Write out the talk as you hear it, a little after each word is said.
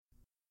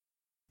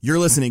You're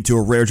listening to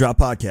a Rare Drop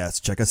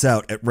podcast. Check us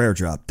out at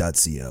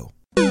raredrop.co.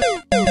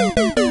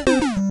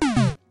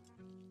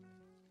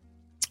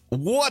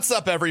 What's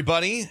up,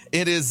 everybody?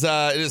 It is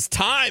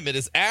time. It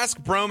is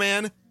Ask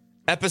Broman,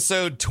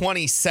 episode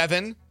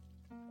 27.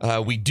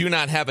 We do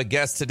not have a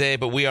guest today,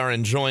 but we are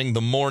enjoying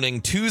the morning.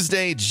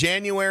 Tuesday,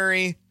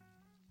 January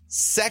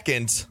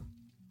 2nd.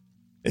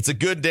 It's a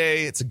good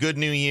day. It's a good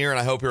new year, and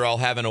I hope you're all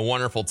having a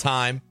wonderful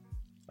time.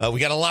 We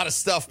got a lot of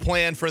stuff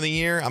planned for the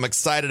year. I'm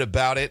excited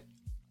about it.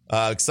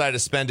 Excited to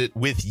spend it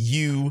with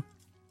you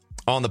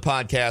on the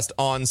podcast,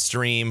 on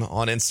stream,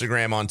 on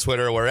Instagram, on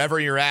Twitter, wherever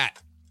you're at.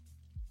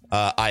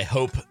 I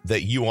hope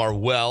that you are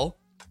well.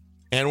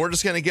 And we're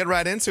just going to get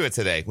right into it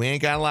today. We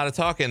ain't got a lot of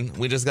talking.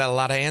 We just got a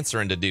lot of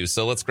answering to do.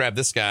 So let's grab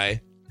this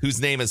guy, whose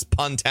name is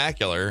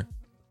Puntacular.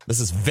 This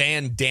is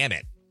Van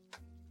Dammit.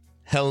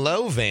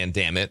 Hello, Van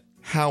Dammit.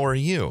 How are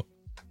you?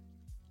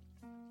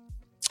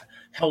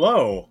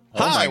 Hello.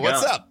 Hi,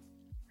 what's up?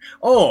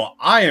 Oh,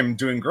 I am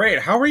doing great.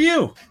 How are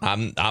you?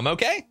 I'm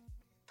okay.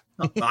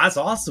 That's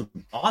awesome.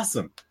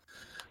 Awesome.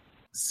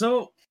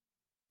 So,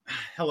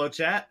 hello,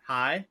 chat.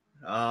 Hi.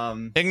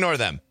 Ignore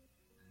them.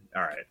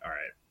 All right.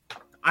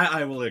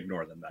 I will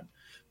ignore them then.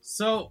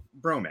 So,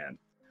 Broman,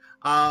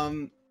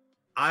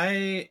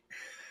 I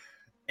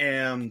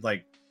am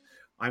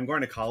I'm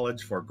going to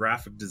college for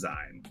graphic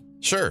design.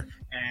 Sure.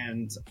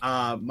 And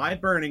my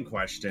burning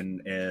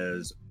question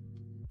is,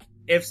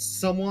 if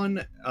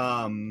someone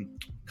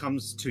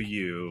comes to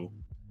you,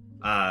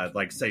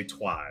 say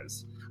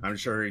Twaz, I'm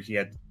sure he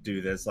had to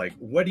do this.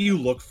 What do you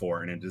look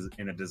for in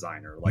a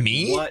designer?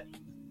 Me? What?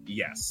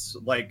 Yes.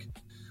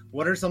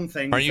 What are some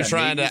things? Are you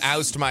trying to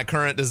oust my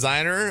current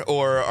designer,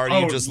 or are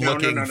you just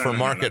looking for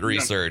market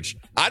research?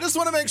 I just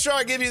want to make sure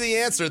I give you the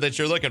answer that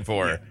you're looking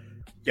for.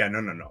 Yeah,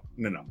 no.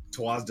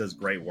 Twaz does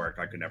great work.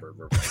 I could never.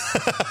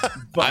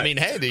 But I mean,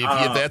 hey,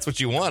 if that's what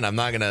you want, I'm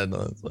not gonna.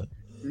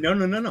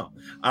 No.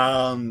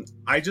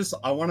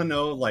 I want to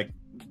know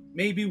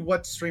maybe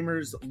what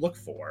streamers look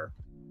for.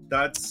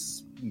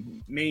 That's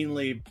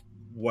mainly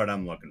what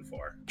I'm looking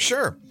for.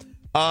 Sure.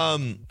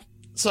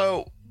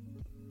 So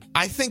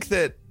I think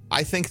that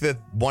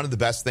one of the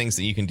best things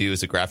that you can do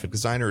as a graphic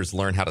designer is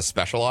learn how to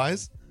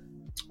specialize.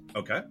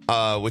 Okay.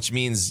 Which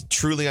means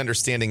truly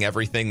understanding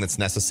everything that's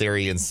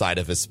necessary inside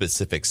of a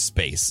specific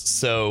space.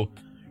 So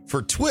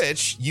for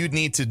Twitch, you'd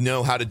need to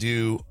know how to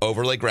do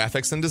overlay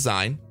graphics and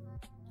design.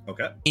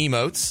 Okay.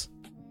 Emotes,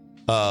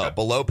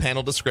 below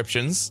panel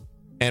descriptions,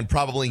 and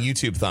probably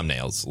YouTube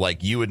thumbnails.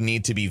 You would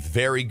need to be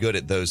very good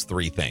at those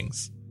three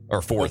things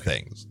or four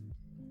things.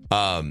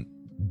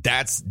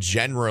 That's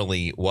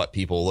generally what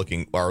people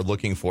are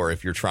looking for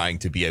if you're trying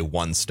to be a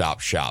one-stop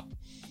shop.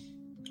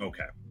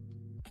 Okay.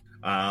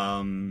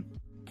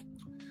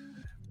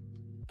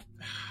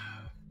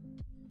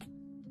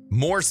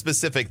 More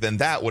specific than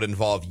that would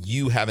involve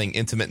you having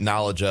intimate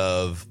knowledge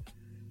of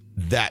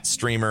that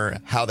streamer,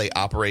 how they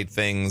operate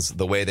things,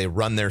 the way they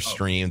run their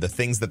stream, the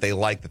things that they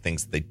like, the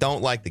things that they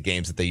don't like, the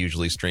games that they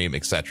usually stream,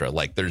 etc.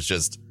 There's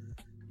just,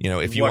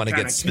 if you want to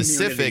get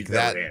specific,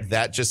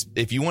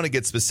 if you want to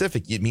get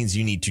specific, it means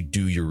you need to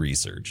do your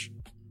research.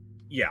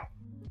 Yeah,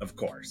 of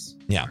course.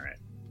 Yeah.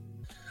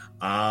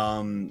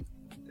 All right.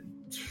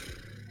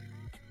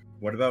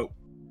 What about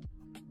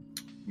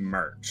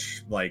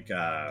merch? What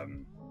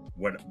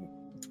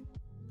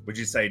would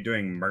you say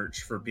doing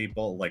merch for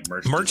people? Merch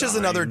designs? Is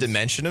another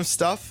dimension dimension of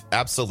stuff.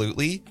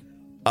 Absolutely.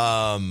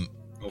 Okay.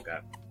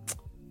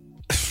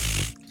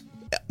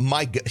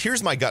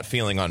 Here's my gut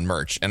feeling on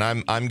merch, and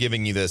I'm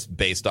giving you this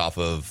based off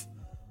of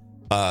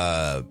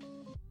the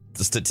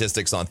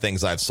statistics on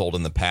things I've sold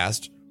in the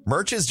past.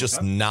 Merch is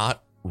just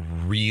not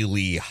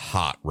really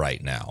hot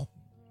right now.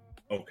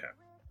 Okay.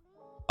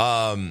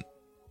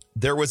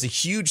 There was a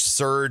huge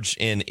surge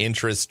in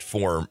interest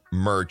for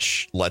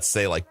merch, let's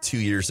say 2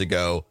 years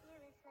ago,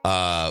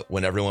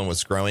 when everyone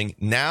was growing.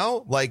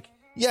 Now,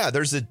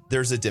 there's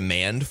a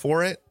demand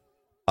for it,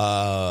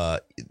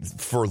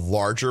 for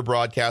larger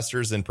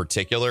broadcasters in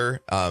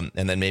particular,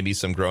 and then maybe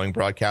some growing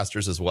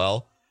broadcasters as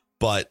well.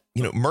 But,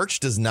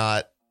 merch does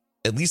not,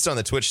 at least on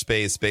the Twitch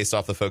space, based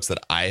off the folks that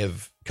I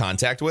have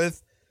contact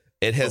with,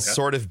 it has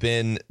sort of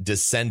been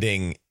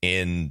descending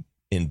in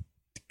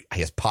I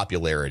guess,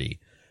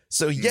 popularity.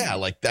 So yeah,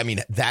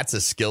 that's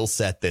a skill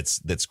set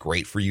that's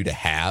great for you to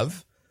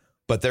have.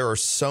 But there are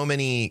so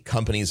many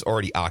companies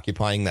already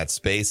occupying that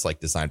space, like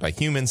Designed by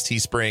Humans,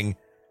 Teespring,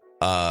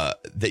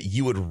 that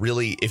you would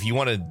really, if you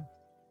want to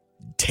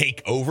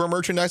take over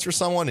merchandise for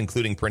someone,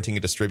 including printing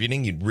and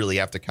distributing, you'd really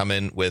have to come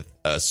in with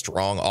a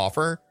strong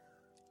offer.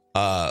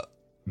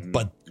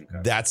 But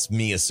that's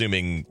me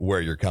assuming where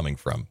you're coming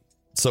from.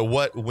 So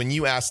when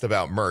you asked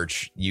about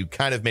merch, you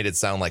kind of made it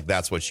sound like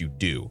that's what you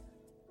do.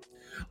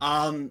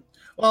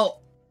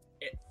 Well,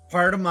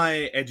 part of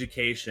my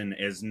education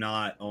is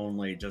not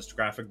only just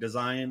graphic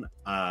design.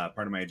 Part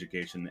of my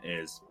education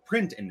is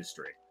print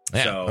industry.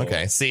 Yeah, so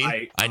okay. See,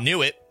 I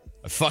knew it.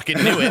 I fucking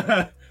knew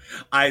it.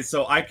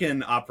 I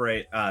can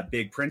operate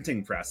big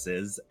printing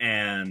presses,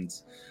 and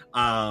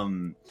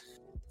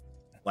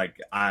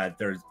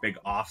There's big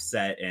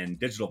offset and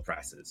digital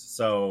presses.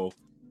 So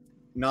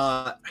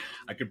I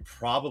could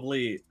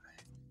probably,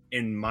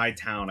 in my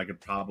town, I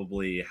could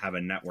probably have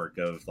a network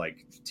of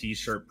like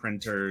t-shirt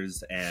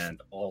printers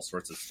and all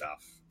sorts of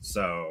stuff.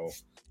 So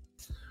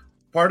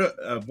part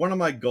of one of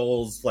my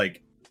goals,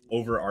 like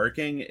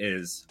overarching,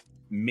 is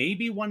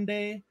maybe one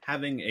day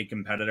having a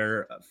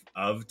competitor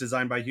of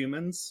Design by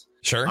Humans.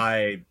 Sure.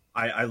 I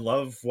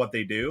love what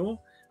they do.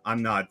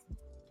 I'm not,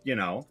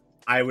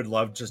 I would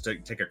love just to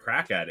take a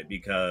crack at it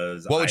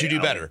because what would you do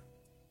better?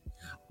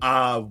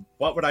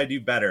 What would I do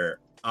bebetter?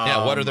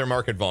 What are their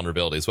market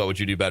vulnerabilities? What would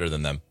you do better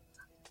than them?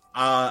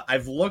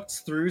 I've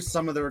looked through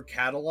some of their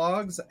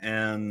catalogs,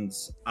 and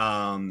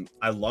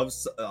I love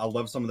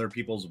some of their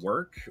people's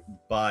work,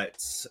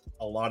 but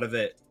a lot of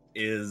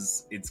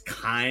it's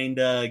kind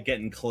of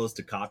getting close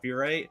to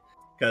copyright,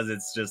 because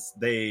it's just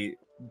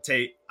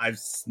I've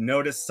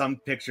noticed some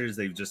pictures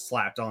they've just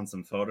slapped on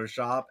some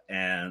Photoshop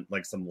and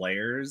like some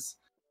layers,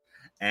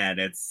 and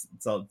it's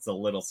a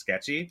little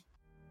sketchy.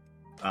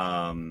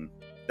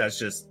 That's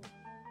just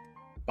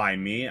by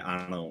me. I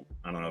don't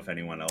know if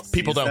anyone else.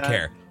 People don't that.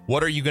 care.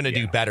 What are you going to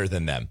do better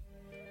than them?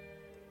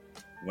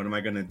 What am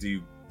I going to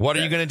do? What are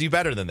you going to do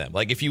better than them?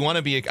 Like, if you want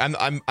to be,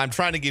 I'm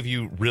trying to give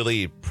you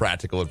really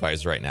practical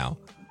advice right now.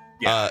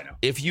 Yeah.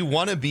 If you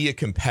want to be a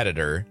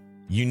competitor,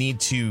 you need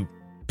to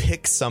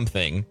pick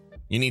something.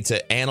 You need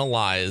to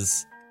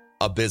analyze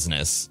a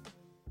business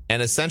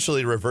and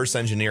essentially reverse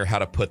engineer how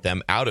to put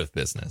them out of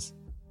business.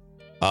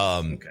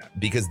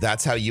 Because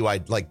that's how you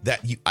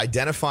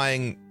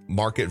identifying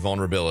market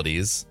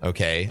vulnerabilities,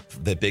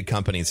 that big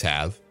companies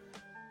have,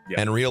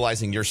 and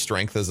realizing your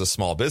strength as a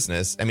small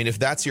business. I mean, if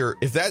that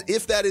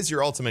is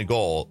your ultimate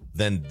goal,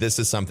 then this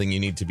is something you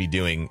need to be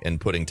doing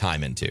and putting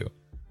time into.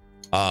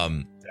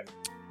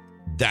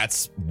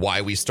 That's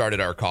why we started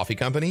our coffee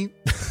company.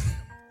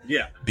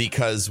 Yeah,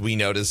 because we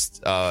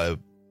noticed a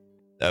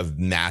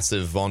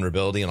massive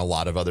vulnerability in a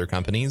lot of other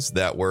companies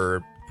that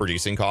were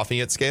producing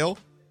coffee at scale.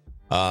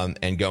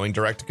 And going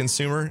direct to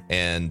consumer,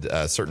 and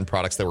certain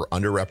products that were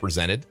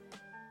underrepresented.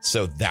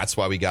 So that's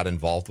why we got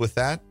involved with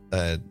that.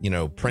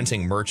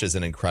 Printing merch is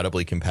an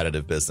incredibly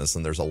competitive business,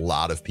 and there's a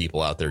lot of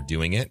people out there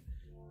doing it.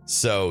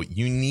 So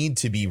you need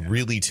to be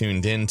really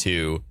tuned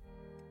into,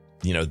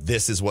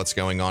 this is what's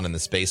going on in the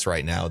space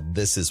right now.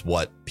 This is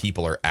what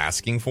people are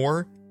asking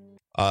for.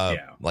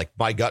 Like,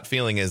 my gut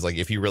feeling is, like,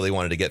 if you really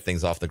wanted to get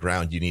things off the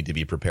ground, you need to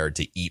be prepared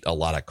to eat a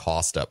lot of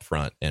cost up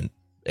front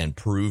and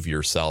prove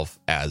yourself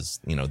as,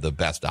 the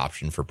best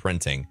option for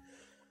printing.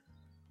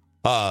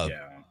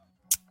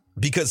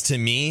 Because to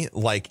me,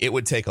 like, it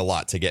would take a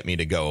lot to get me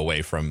to go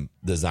away from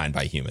Design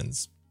by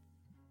Humans.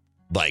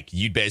 Like,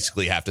 you'd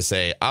basically have to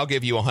say, I'll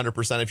give you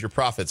 100% of your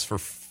profits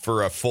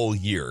for a full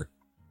year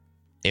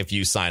if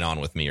you sign on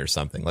with me or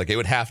something. Like, it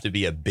would have to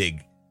be a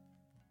big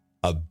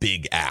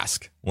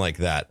ask like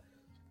that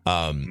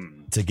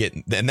to get,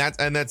 and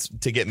that's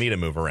to get me to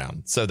move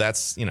around. So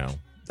that's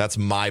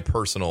my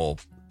personal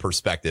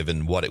perspective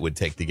and what it would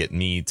take to get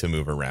me to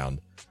move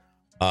around.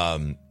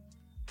 And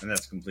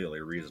that's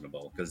completely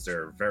reasonable, because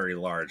they're very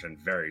large and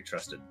very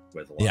trusted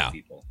with a lot of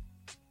people.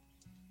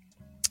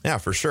 Yeah,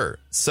 for sure.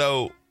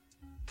 So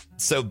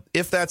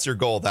if that's your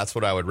goal, that's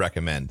what I would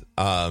recommend.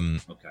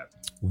 Okay.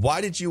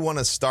 Why did you want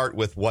to start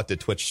with what do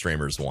Twitch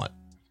streamers want?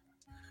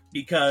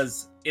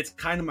 Because it's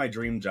kind of my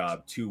dream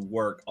job to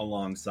work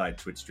alongside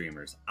Twitch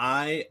streamers.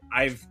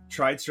 I've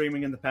tried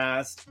streaming in the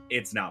past.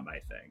 It's not my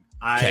thing.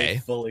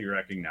 I fully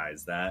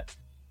recognize that.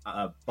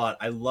 But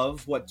I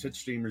love what Twitch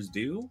streamers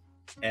do,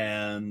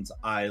 and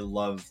I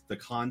love the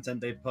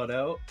content they put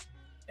out,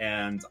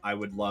 and I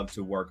would love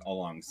to work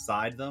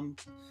alongside them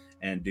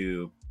and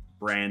do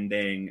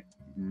branding,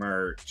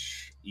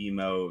 merch,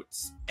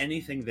 emotes,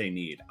 anything they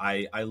need.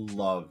 I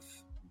love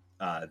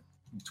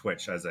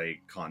Twitch as a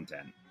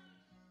content.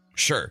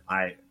 Sure.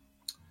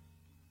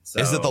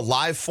 Is it the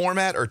live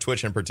format or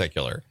Twitch in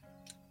particular?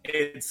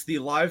 It's the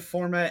live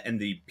format and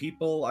the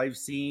people I've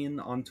seen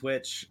on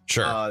Twitch.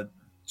 Sure.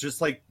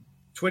 Just like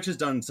Twitch has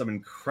done some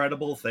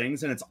incredible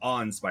things, and it's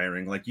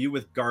awe-inspiring. Like you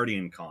with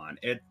Guardian Con.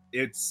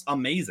 It's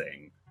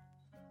amazing.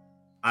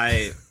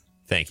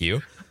 Thank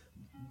you.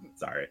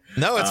 Sorry.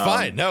 No, it's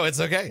fine. No,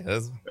 it's okay.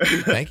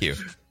 Thank you.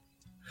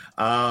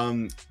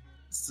 I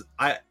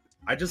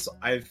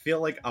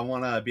feel like I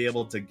want to be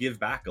able to give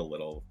back a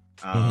little.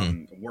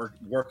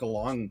 Work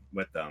along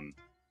with them.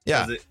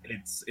 Yeah,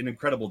 it's an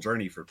incredible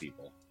journey for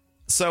people.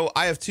 So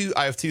I have two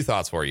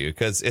thoughts for you,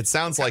 because it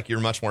sounds like you're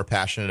much more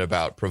passionate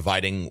about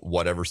providing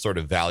whatever sort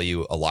of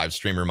value a live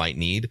streamer might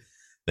need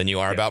than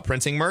you are about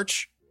printing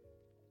merch.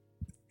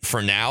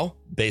 For now,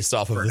 based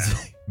off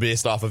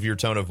of your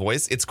tone of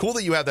voice, it's cool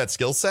that you have that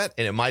skill set,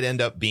 and it might end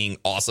up being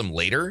awesome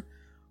later.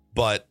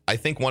 But I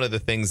think one of the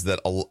things that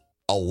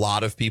a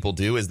lot of people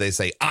do is they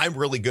say, I'm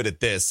really good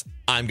at this,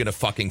 I'm going to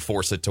fucking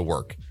force it to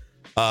work.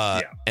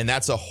 And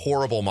that's a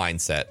horrible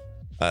mindset,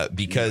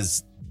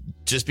 because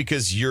just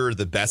because you're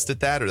the best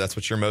at that, or that's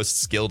what you're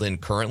most skilled in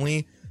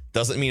currently,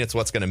 doesn't mean it's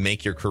what's going to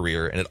make your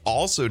career. And it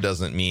also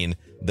doesn't mean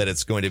that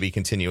it's going to be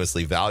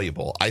continuously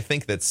valuable. I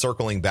think that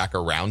circling back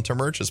around to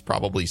merch is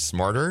probably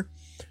smarter,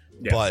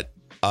 but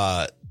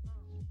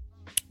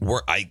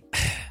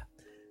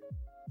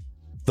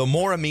the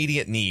more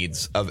immediate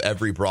needs of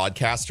every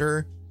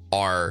broadcaster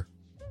are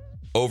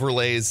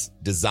overlays,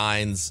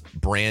 designs,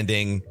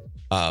 branding,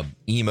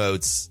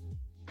 emotes,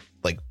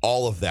 like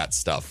all of that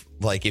stuff.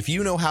 Like if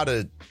you know how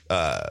to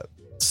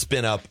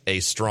spin up a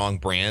strong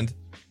brand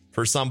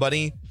for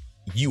somebody,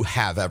 you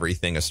have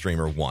everything a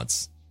streamer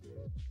wants,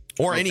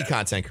 or any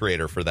content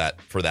creator for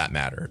that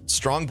matter.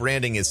 Strong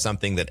branding is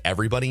something that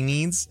everybody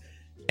needs,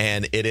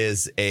 and it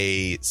is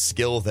a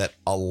skill that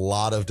a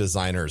lot of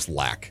designers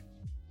lack.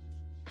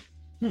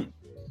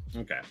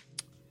 Okay.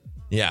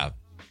 Yeah.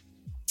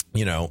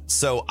 You know,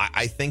 so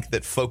I think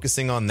that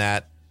focusing on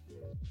that,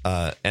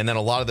 and then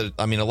a lot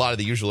of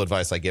the usual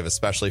advice I give,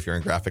 especially if you're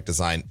in graphic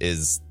design,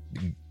 is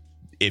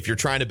if you're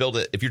trying to build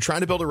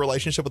a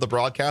relationship with a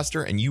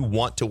broadcaster and you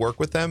want to work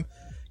with them,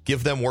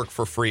 give them work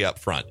for free up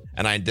front.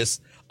 And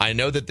I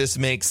know that this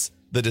makes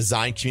the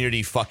design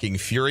community fucking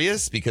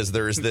furious, because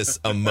there is this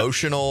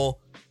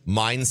emotional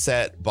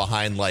mindset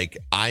behind, like,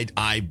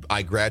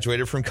 I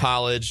graduated from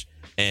college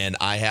and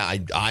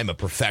I'm a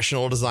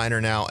professional designer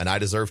now and I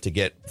deserve to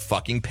get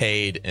fucking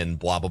paid and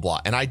blah, blah,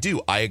 blah. And I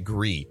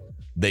agree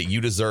that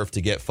you deserve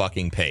to get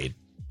fucking paid.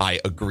 I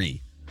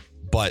agree.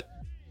 But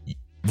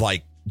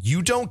like,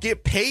 you don't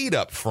get paid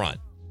up front.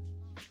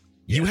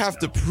 You have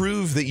to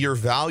prove that you're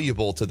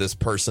valuable to this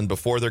person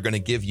before they're going to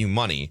give you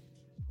money.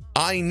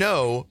 I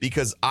know,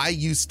 because I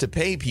used to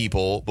pay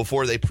people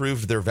before they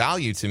proved their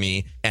value to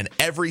me. And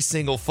every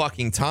single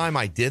fucking time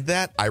I did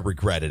that, I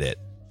regretted it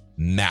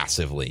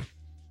massively.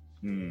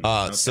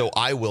 So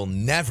I will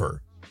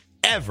never,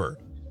 ever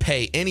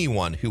pay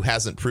anyone who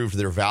hasn't proved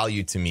their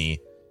value to me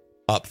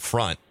up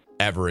front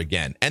ever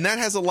again. And that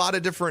has a lot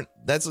of different,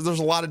 there's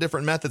a lot of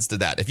different methods to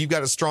that. If you've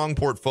got a strong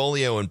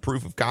portfolio and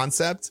proof of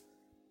concept,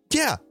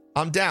 yeah,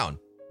 I'm down.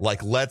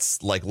 Let's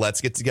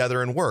get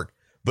together and work.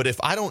 But if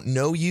I don't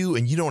know you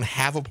and you don't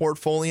have a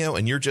portfolio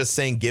and you're just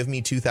saying, give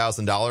me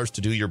 $2,000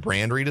 to do your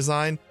brand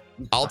redesign,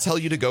 I'll tell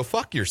you to go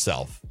fuck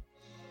yourself.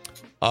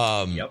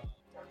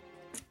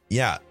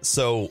 Yeah.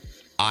 So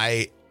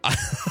I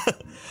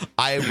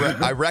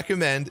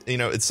recommend,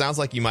 it sounds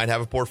like you might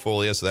have a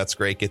portfolio, so that's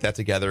great. Get that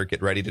together,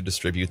 get ready to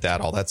distribute that,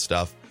 all that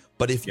stuff.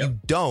 But if you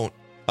don't,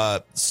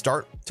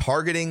 start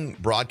targeting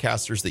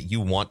broadcasters that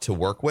you want to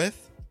work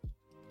with.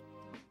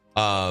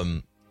 All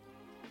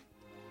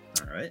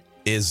right.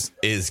 Is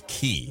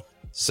key.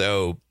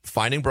 So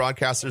finding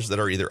broadcasters that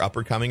are either up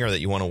or coming or that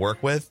you want to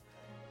work with,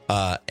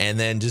 and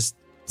then just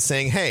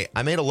saying, hey,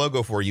 I made a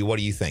logo for you. What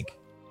do you think?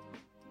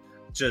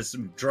 Just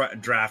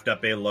draft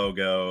up a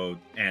logo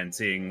and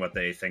seeing what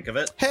they think of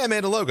it. Hey, I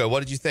made a logo. What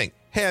did you think?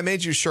 Hey, I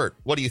made you a shirt.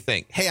 What do you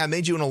think? Hey, I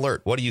made you an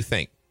alert. What do you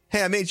think?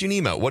 Hey, I made you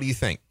an emote. What do you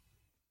think?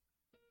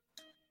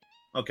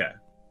 Okay.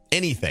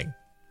 Anything.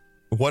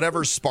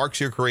 Whatever sparks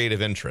your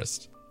creative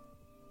interest.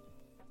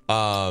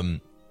 That's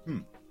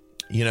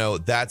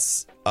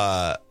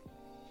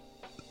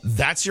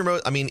your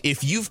most,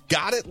 if you've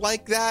got it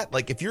like that,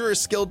 like if you're a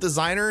skilled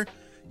designer,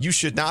 you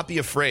should not be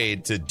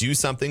afraid to do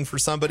something for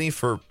somebody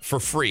for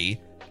free.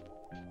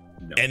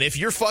 No. And if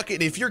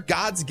you're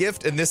God's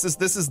gift, and this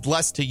is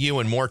less to you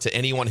and more to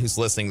anyone who's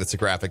listening that's a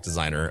graphic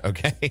designer,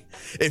 okay?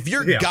 If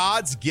you're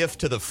God's gift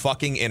to the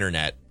fucking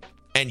internet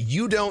and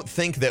you don't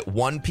think that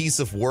one piece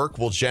of work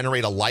will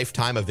generate a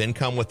lifetime of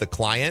income with the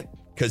client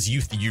because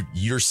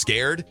you're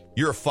scared,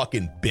 you're a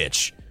fucking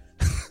bitch.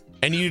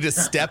 And you need to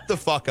step the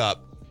fuck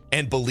up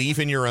and believe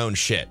in your own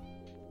shit.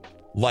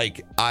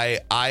 Like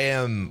I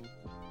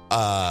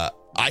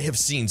have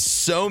seen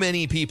so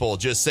many people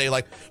just say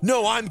like,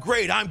 no, I'm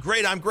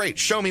great.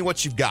 Show me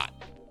what you've got.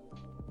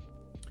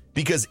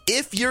 Because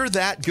if you're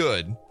that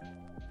good,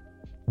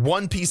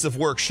 one piece of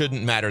work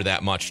shouldn't matter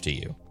that much to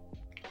you.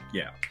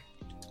 Yeah.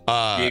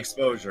 The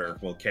exposure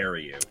will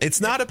carry you.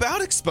 It's not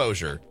about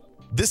exposure.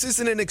 This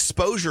isn't an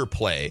exposure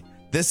play.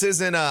 This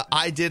isn't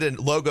I did a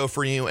logo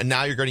for you and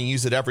now you're going to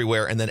use it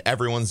everywhere and then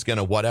everyone's going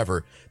to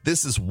whatever.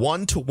 This is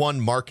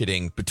one-to-one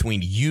marketing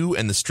between you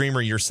and the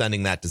streamer you're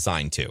sending that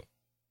design to.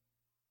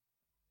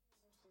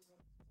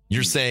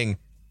 You're saying,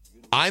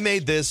 I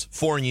made this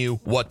for you.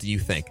 What do you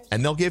think?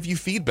 And they'll give you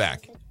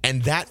feedback.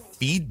 And that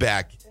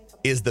feedback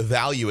is the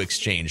value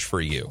exchange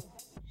for you.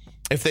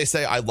 If they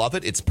say, I love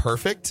it, it's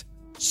perfect,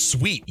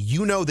 sweet.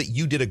 You know that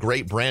you did a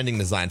great branding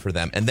design for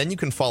them. And then you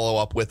can follow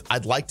up with,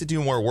 I'd like to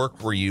do more work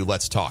for you.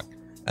 Let's talk.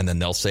 And then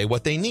they'll say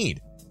what they need.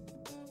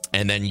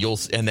 And then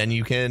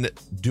you can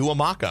do a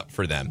mock-up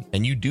for them.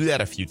 And you do that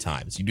a few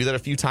times. You do that a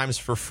few times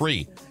for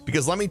free.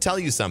 Because let me tell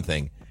you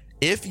something.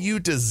 If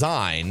you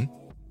design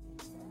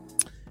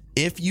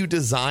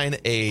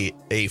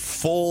a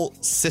full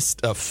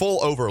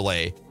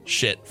overlay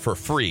shit for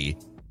free,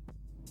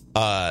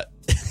 or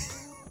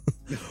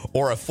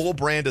a full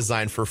brand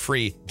design for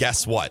free,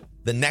 guess what?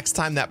 The next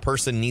time that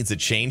person needs a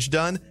change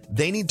done,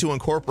 they need to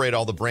incorporate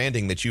all the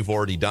branding that you've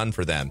already done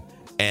for them.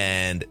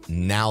 And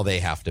now they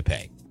have to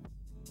pay.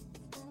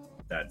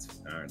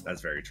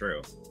 That's very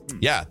true.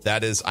 Yeah,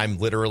 that is. I'm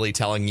literally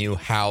telling you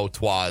how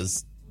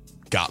Twas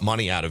got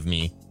money out of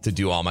me to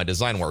do all my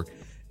design work.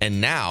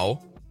 And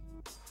now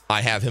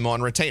I have him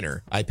on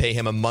retainer. I pay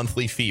him a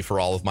monthly fee for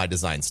all of my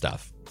design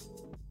stuff.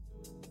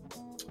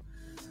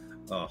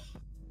 Oh,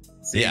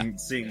 seeing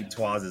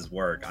Twaz's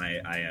work,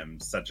 I am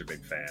such a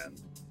big fan.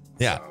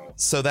 Yeah.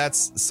 So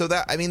that's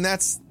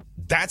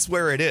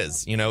where it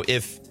is. You know,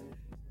 if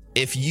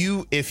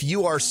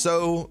you are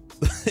so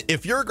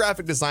if you're a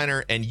graphic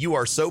designer and you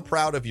are so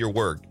proud of your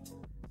work,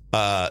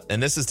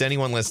 and this is to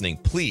anyone listening,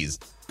 please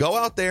go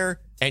out there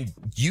and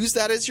use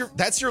that as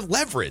that's your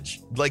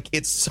leverage. Like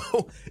it's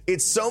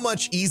so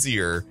much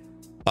easier,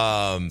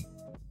 to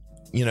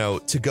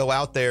go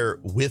out there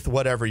with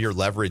whatever your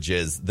leverage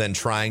is than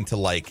trying to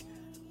like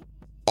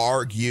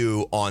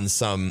argue on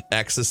some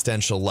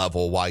existential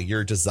level why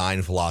your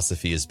design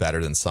philosophy is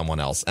better than someone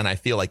else. And I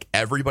feel like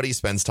everybody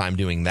spends time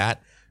doing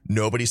that.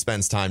 Nobody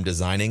spends time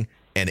designing.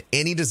 And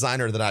any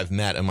designer that I've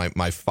met in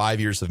my 5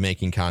 years of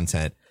making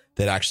content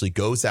that actually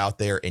goes out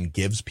there and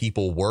gives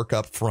people work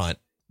up front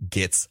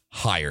gets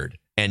hired.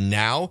 And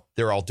now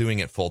they're all doing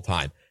it full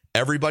time.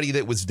 Everybody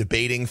that was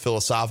debating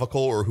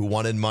philosophical or who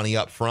wanted money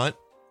up front,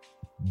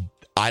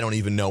 I don't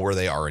even know where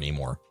they are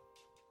anymore.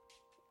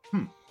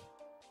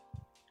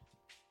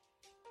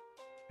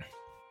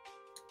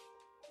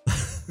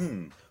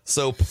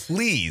 So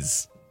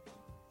please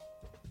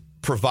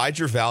provide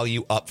your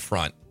value up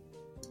front.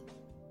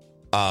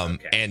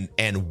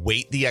 And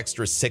wait the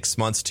extra 6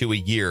 months to a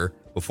year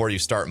before you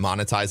start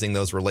monetizing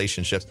those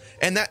relationships.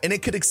 And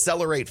it could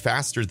accelerate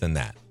faster than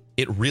that.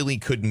 It really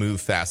could move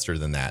faster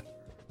than that.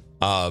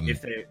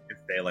 If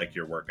they like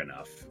your work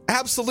enough.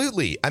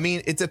 Absolutely. I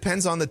mean, it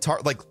depends on the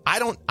like I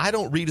don't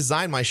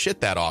redesign my shit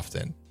that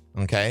often.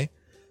 Okay.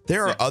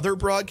 There are other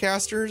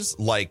broadcasters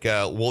like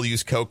we'll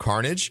use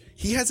Carnage.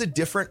 He has a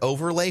different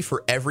overlay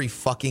for every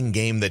fucking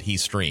game that he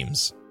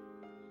streams.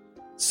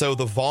 So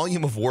the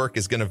volume of work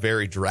is going to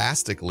vary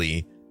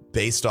drastically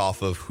based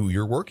off of who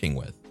you're working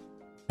with.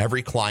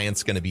 Every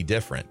client's going to be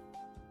different.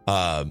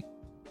 So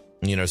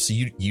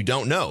you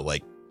don't know.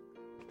 Like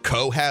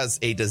has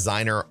a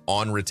designer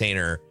on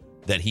retainer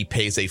that he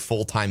pays a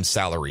full-time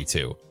salary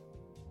to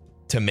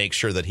make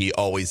sure that he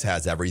always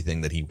has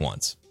everything that he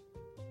wants.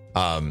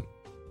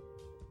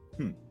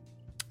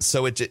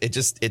 So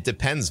it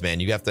depends,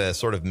 man. You have to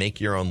sort of make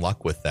your own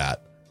luck with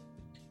that.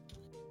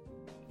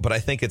 But I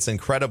think it's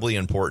incredibly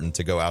important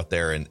to go out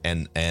there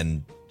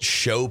and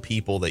show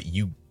people that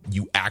you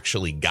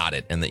actually got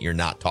it and that you're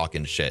not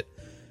talking shit.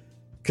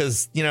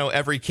 Because,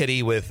 every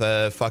kitty with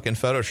fucking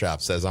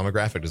Photoshop says I'm a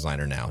graphic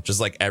designer now.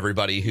 Just like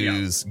everybody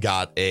who's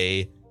got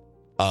a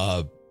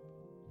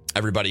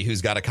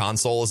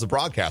console is a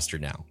broadcaster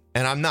now.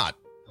 And I'm not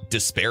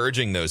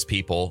disparaging those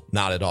people,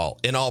 not at all.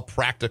 In all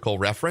practical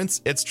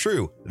reference, it's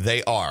true.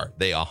 They are.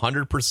 They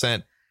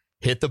 100%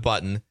 hit the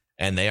button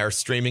and they are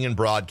streaming and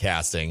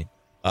broadcasting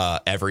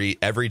every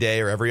day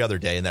or every other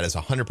day, and that is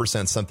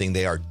 100% something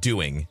they are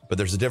doing. But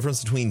there's a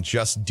difference between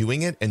just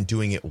doing it and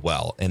doing it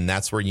well, and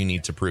that's where you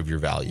need to prove your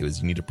value.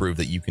 Is you need to prove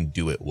that you can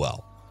do it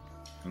well.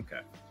 Okay.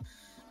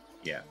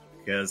 Yeah,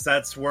 because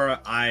that's where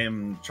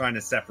I'm trying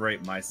to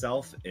separate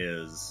myself.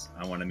 Is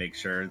I want to make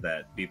sure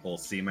that people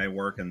see my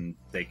work and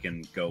they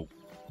can go,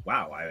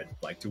 "Wow, I would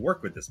like to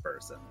work with this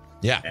person."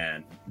 Yeah,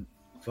 and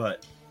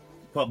put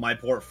my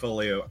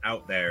portfolio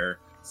out there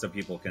so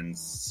people can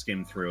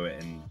skim through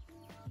it and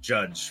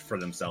judge for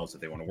themselves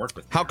if they want to work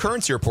with me. How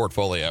current's your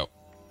portfolio?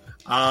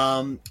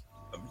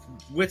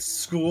 With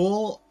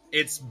school,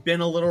 it's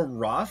been a little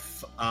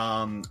rough.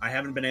 I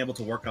haven't been able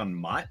to work on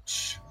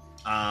much.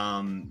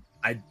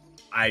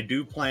 I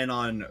do plan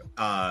on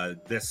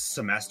this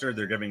semester.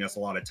 They're giving us a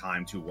lot of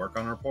time to work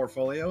on our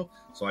portfolio,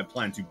 so I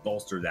plan to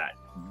bolster that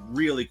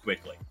really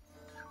quickly.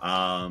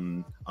 I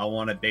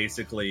want to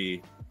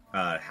basically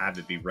have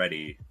it be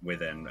ready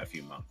within a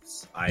few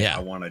months. I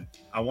want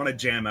to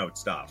jam out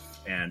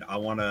stuff, and I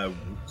want to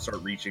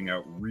start reaching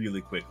out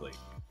really quickly.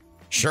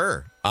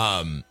 Sure.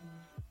 I'd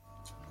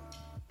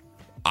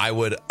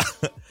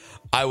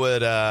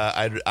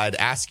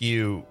ask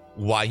you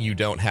why you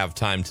don't have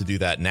time to do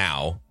that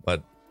now,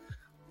 but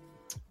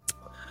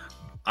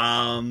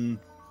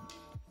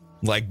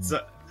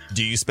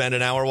do you spend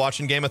an hour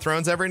watching Game of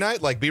Thrones every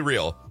night? Like, be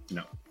real.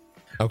 No.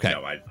 Okay.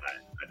 No, I don't.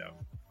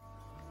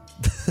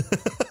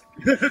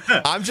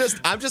 I'm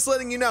just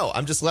letting you know.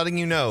 I'm just letting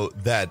you know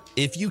that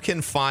if you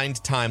can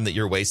find time that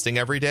you're wasting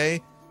every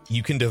day,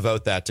 you can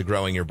devote that to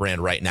growing your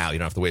brand right now. You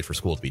don't have to wait for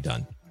school to be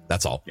done.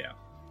 That's all. Yeah.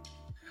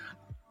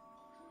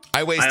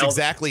 I waste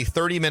exactly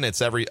 30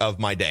 minutes of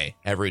my day,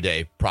 every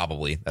day,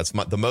 probably. That's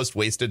the most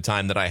wasted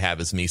time that I have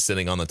is me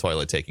sitting on the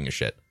toilet taking a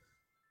shit.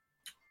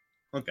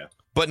 Okay.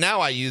 But now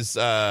I use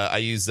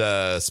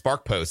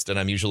Spark Post, and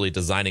I'm usually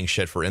designing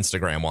shit for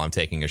Instagram while I'm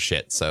taking a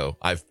shit. So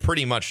I've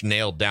pretty much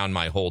nailed down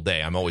my whole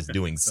day. I'm always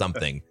doing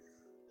something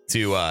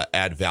to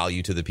add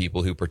value to the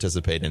people who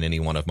participate in any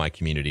one of my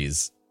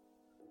communities.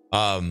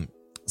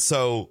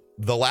 So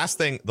the last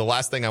thing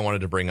I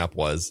wanted to bring up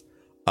was,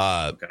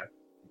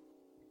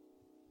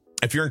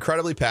 if you're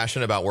incredibly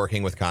passionate about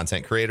working with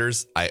content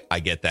creators, I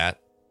get that.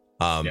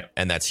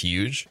 And that's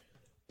huge.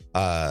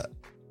 And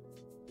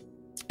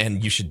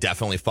you should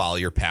definitely follow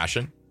your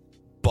passion.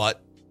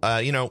 But,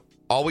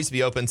 always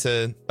be open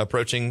to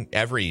approaching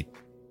every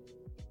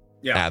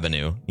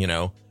avenue.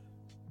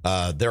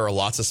 There are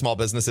lots of small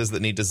businesses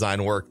that need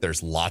design work.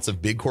 There's lots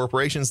of big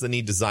corporations that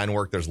need design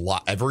work.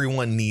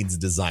 Everyone needs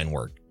design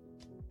work.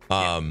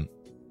 I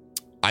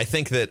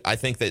think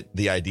that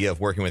the idea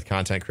of working with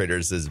content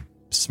creators is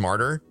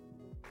smarter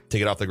to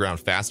get off the ground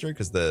faster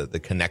because the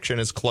connection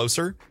is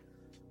closer.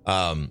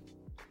 But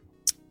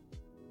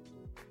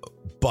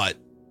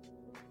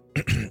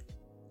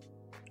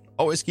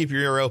always keep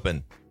your ear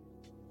open.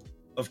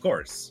 Of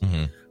course.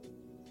 Mm-hmm.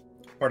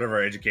 Part of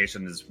our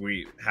education is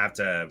we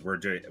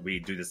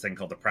do this thing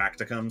called the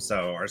practicum.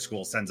 So our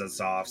school sends us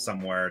off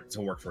somewhere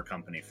to work for a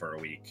company for a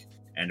week,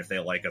 and if they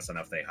like us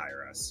enough, they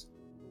hire us.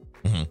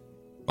 Mm-hmm. Well,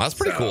 that's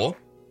pretty cool.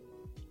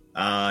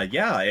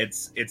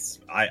 It's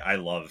I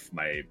love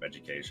my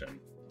education.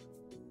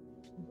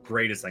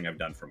 Greatest thing I've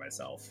done for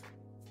myself.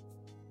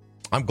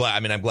 I'm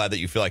glad that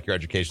you feel like your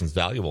education is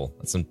valuable.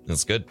 That's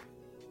good.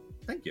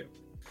 Thank you.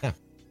 Yeah.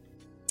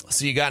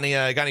 So you got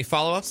any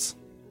follow-ups?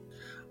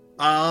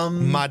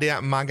 My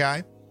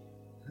guy.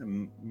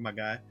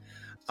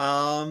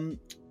 Other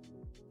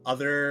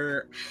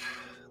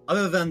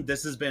than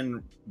this has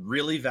been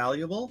really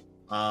valuable.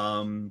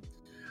 I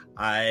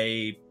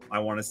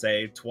want to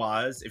say,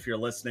 Twaz, if you're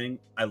listening,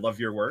 I love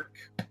your work.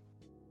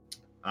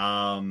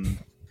 And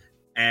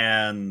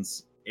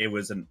it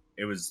was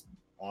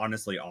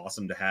honestly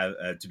awesome to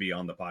have to be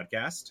on the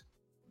podcast.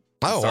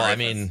 Oh, well,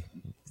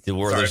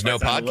 there's no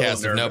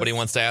podcast if nobody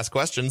wants to ask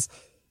questions.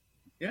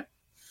 Yeah.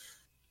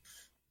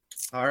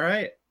 All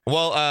right.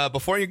 Well,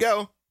 before you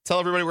go, tell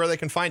everybody where they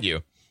can find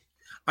you.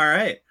 All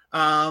right.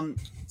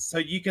 So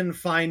you can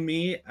find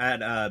me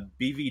at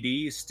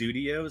BVD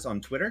Studios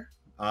on Twitter.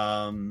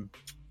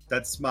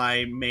 That's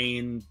my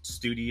main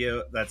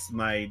studio. That's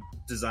my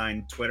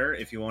design Twitter.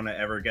 If you want to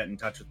ever get in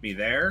touch with me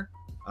there,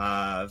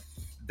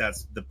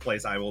 that's the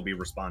place I will be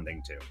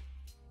responding to.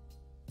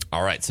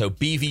 All right. So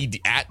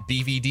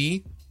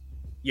BVD.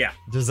 Yeah.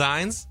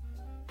 Designs.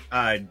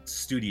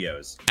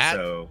 Studios.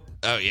 Oh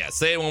yeah.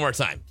 Say it one more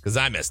time because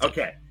I missed it.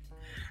 Okay.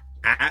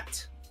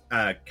 At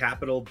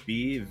capital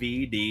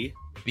BVD.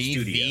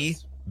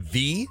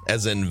 V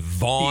as in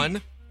Vaughn.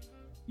 V.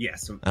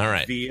 Yes. All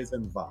right. V as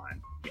in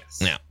Vaughn. Yes.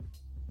 Yeah.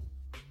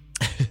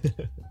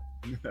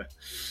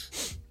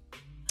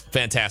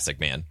 Fantastic,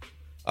 man.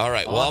 All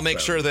right. Well, I'll make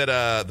sure that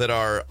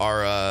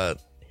our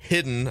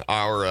hidden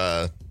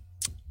our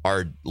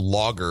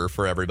logger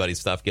for everybody's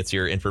stuff gets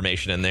your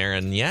information in there.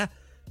 And yeah,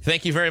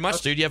 thank you very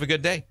much, dude. You have a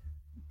good day.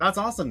 That's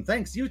awesome.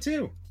 Thanks. You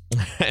too.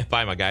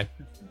 Bye, my guy.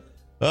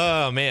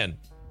 Oh man,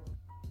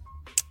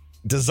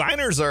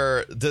 designers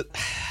are.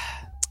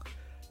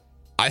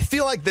 I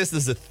feel like this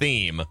is a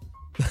theme.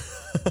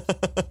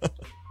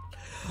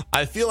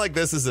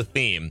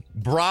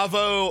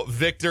 Bravo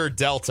Victor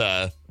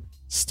Delta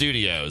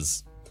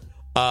Studios.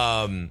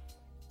 I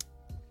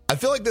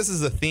feel like this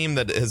is a theme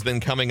that has been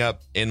coming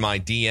up in my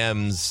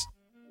DMs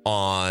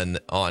on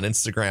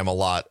Instagram a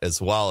lot,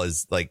 as well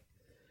as like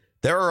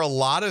there are a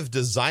lot of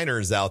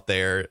designers out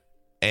there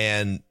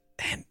and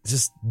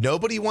just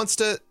nobody wants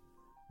to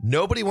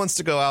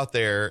go out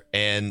there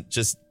and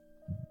just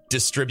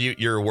distribute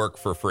your work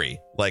for free.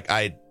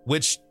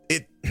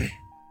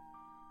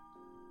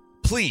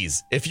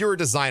 Please, if you're a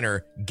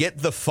designer, get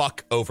the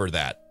fuck over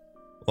that.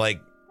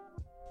 Like,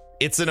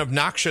 it's an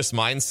obnoxious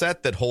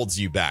mindset that holds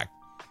you back.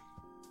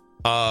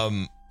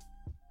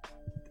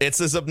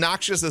 It's as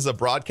obnoxious as a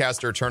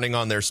broadcaster turning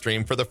on their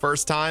stream for the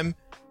first time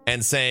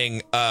and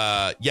saying,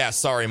 yeah,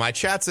 sorry, my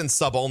chat's in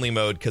sub-only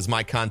mode because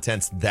my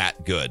content's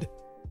that good.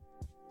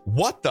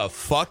 What the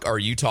fuck are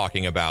you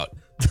talking about?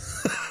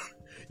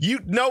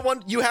 You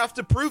have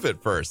to prove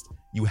it first.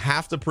 You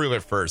have to prove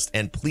it first.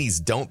 And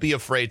please don't be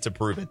afraid to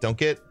prove it. Don't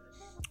get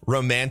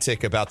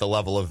romantic about the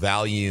level of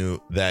value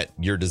that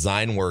your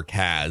design work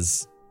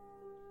has.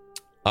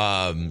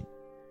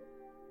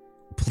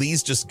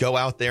 Please just go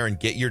out there and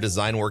get your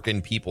design work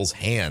in people's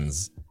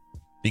hands,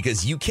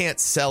 because you can't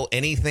sell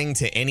anything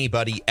to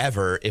anybody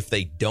ever if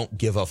they don't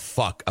give a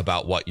fuck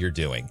about what you're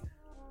doing.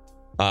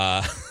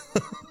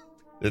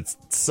 It's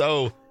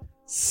so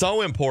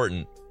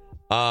important.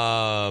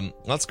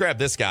 Let's grab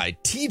this guy,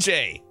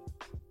 TJ.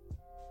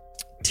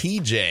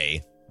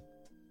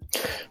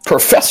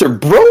 Professor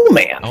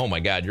Broman. Oh my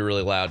God, you're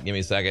really loud. Give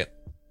me a second.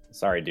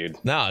 Sorry, dude.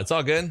 No, it's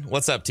all good.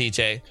 What's up,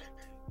 TJ?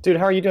 Dude,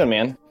 how are you doing,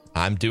 man?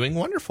 I'm doing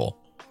wonderful.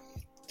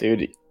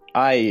 Dude,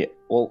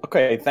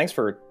 okay, thanks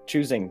for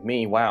choosing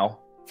me. Wow.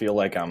 Feel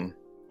like a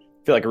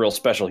real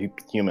special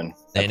human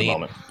at the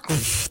moment.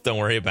 Don't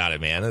worry about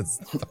it, man. It's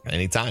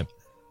anytime.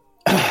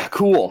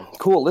 Cool.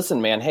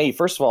 Listen, man. Hey,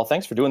 first of all,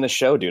 thanks for doing this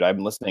show, dude. I've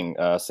been listening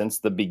since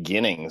the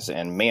beginnings,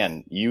 and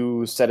man,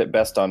 you said it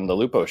best on the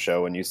Lupo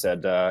show, and you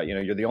said,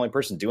 you're the only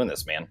person doing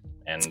this, man.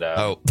 And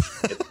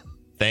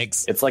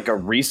thanks. It's like a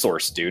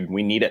resource, dude.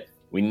 We need it.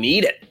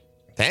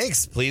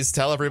 Thanks. Please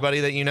tell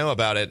everybody that you know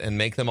about it and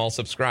make them all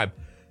subscribe.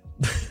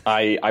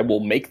 I will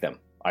make them.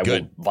 I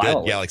Good. will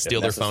violently. Yeah, like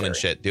steal their phone and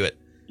shit. Do it.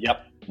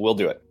 Yep, we'll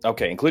do it.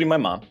 Okay, including my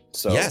mom.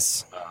 So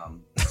yes.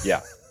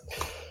 Yeah.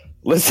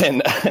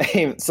 Listen,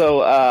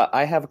 so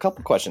I have a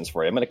couple questions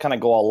for you. I'm going to kind of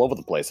go all over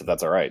the place, if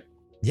that's all right.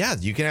 Yeah,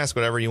 you can ask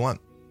whatever you want.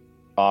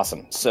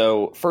 Awesome.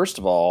 So first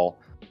of all,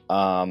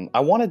 I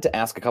wanted to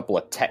ask a couple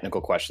of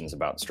technical questions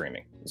about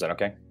streaming. Is that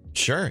okay?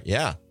 Sure.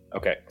 Yeah.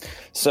 Okay.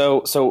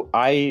 So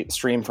I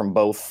stream from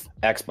both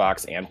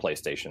Xbox and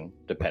PlayStation,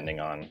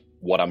 depending on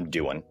what I'm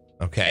doing.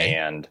 Okay.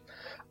 And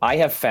I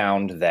have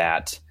found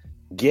that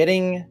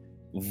getting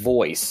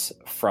voice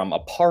from a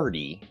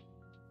party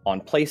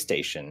on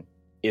PlayStation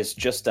is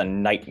just a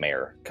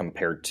nightmare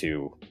compared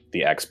to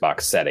the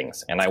Xbox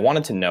settings. And I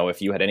wanted to know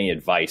if you had any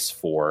advice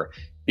for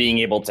being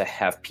able to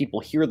have people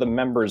hear the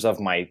members of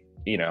my,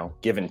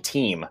 given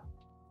team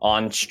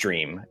on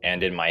stream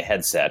and in my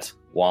headset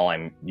while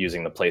I'm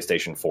using the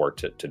PlayStation 4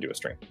 to do a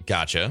stream.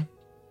 Gotcha.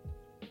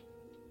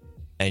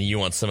 And you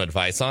want some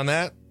advice on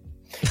that?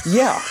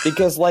 Yeah,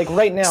 because like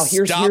right now,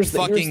 here's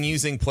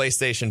using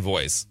PlayStation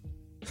voice.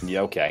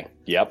 Yeah, okay.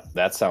 Yep,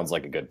 that sounds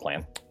like a good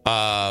plan.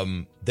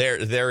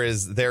 There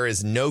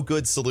is no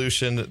good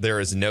solution. There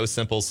is no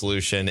simple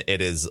solution.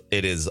 It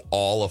is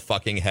all a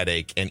fucking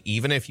headache. And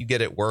even if you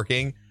get it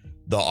working,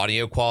 the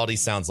audio quality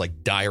sounds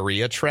like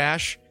diarrhea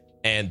trash,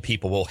 and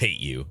people will hate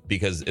you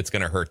because it's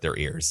going to hurt their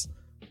ears.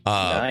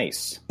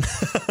 Nice.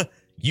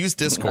 Use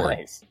Discord.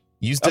 Nice.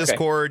 Use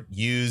Discord.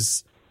 Okay.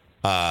 Use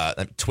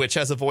Twitch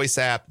has a voice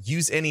app.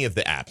 Use any of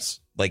the apps.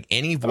 Like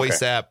any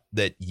voice app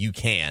that you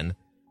can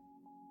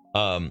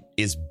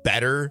is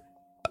better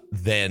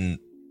than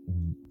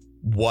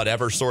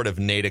whatever sort of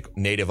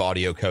native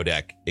audio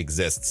codec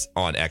exists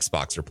on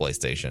Xbox or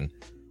PlayStation.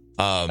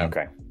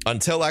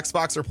 Until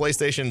Xbox or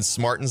PlayStation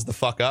smartens the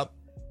fuck up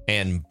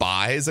and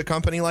buys a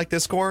company like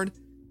Discord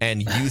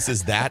and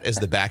uses that as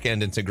the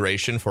back-end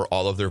integration for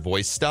all of their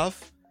voice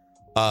stuff,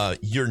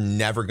 you're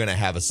never going to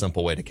have a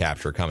simple way to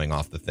capture coming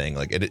off the thing.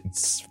 Like it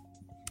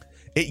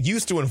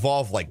used to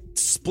involve like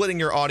splitting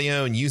your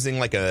audio and using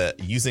like a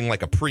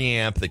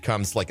preamp that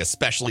comes like a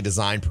specially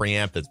designed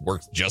preamp that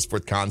works just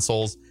with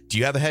consoles. Do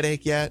you have a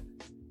headache yet?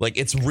 Like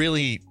it's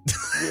really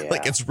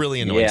it's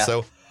really annoying. Yeah.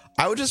 So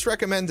I would just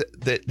recommend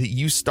that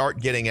you start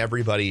getting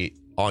everybody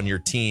on your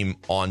team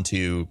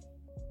onto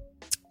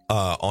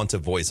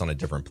voice on a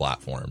different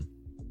platform.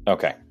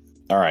 Okay.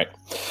 All right.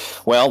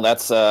 Well,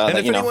 that's and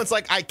if anyone's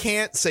like, I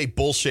can't, say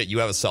bullshit, you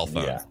have a cell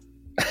phone. Yeah.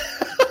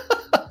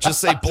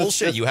 Just say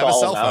bullshit, just you have a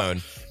cell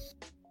phone.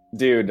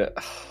 Dude,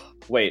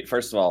 wait,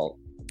 first of all,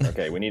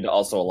 okay, we need to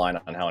also align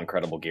on how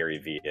incredible Gary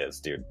Vee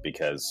is, dude,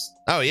 because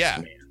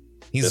man,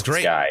 he's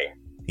great.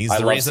 He's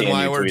the reason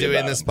why we're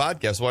doing this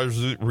podcast.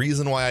 The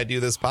reason why I do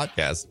this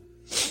podcast.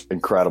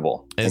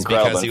 Incredible. Is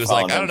because he was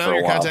like, I don't know,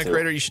 you're a content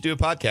creator, you should do a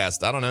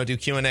podcast. I don't know, do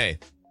Q&A.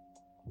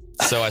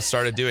 So I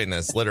started doing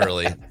this,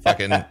 literally.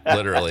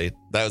 Literally.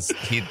 That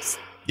was,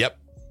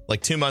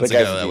 like 2 months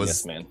ago, that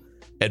was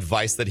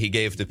advice that he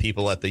gave to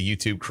people at the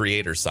YouTube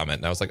Creator Summit.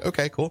 And I was like,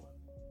 okay, cool.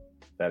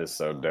 That is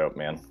so dope,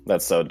 man.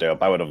 That's so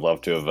dope. I would have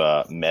loved to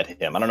have met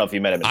him. I don't know if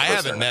you met him in person. I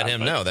haven't met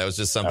him, no. That was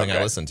just something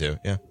I listened to,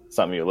 yeah.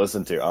 Something you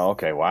listened to. Oh,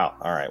 okay, wow.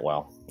 All right,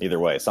 well, either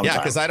way. Yeah,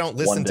 because I don't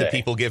listen to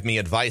people give me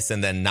advice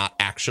and then not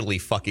actually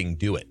fucking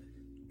do it.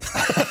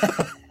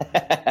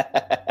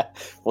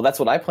 Well, that's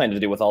what I plan to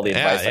do with all the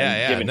advice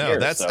I'm giving here.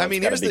 That's, I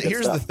mean, here's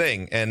the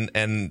thing,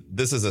 and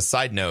this is a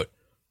side note,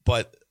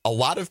 but a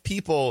lot of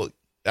people,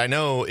 I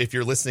know if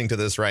you're listening to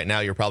this right now,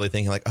 you're probably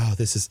thinking like, oh,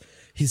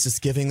 he's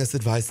just giving this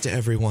advice to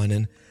everyone,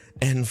 and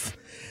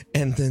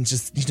then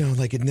just,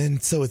 like, and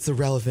then so it's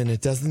irrelevant,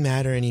 it doesn't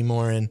matter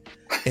anymore, and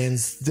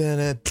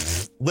then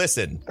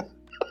listen,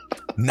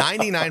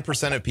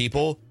 99% of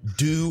people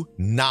do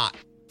not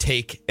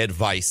take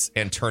advice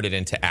and turn it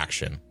into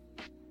action.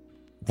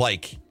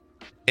 Like,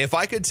 if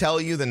I could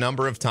tell you the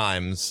number of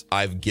times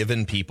I've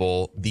given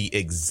people the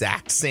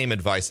exact same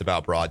advice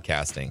about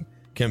broadcasting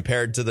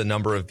compared to the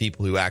number of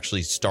people who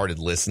actually started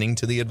listening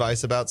to the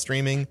advice about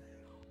streaming,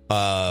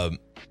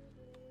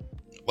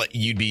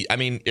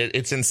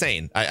 it's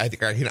insane. I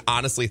think I can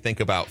honestly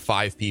think about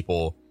 5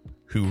 people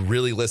who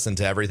really listened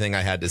to everything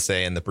I had to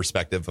say in the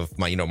perspective of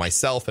my,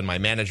 myself and my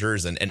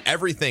managers and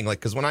everything. Like,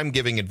 because when I'm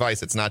giving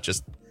advice, it's not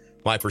just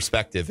my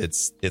perspective,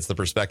 it's the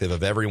perspective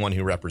of everyone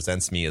who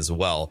represents me as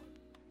well.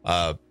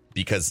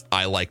 Because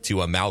I like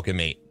to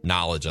amalgamate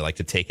knowledge. I like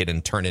to take it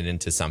and turn it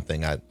into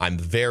something. I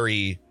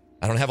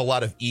don't have a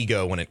lot of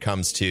ego when it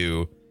comes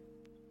to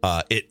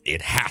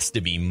it has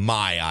to be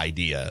my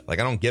idea. Like,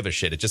 I don't give a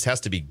shit. It just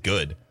has to be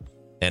good.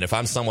 And if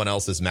I'm someone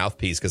else's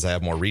mouthpiece because I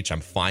have more reach,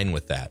 I'm fine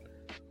with that.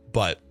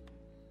 But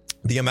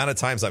the amount of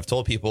times I've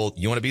told people,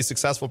 you want to be a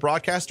successful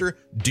broadcaster,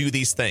 do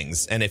these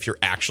things. And if you're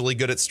actually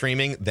good at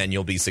streaming, then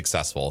you'll be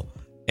successful.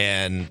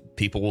 And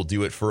people will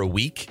do it for a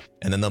week,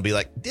 and then they'll be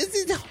like, this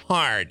is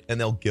hard, and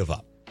they'll give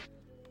up.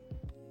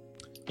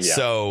 Yeah.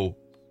 So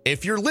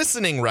if you're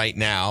listening right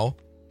now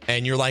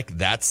and you're like,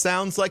 that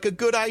sounds like a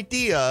good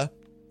idea,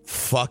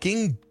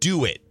 fucking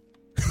do it.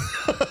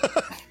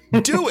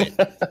 Do it.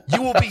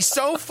 You will be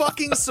so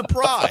fucking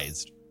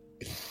surprised.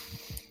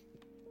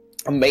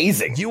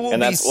 Amazing. You will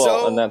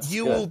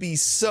be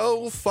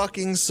so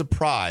fucking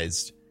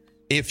surprised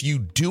if you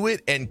do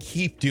it and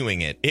keep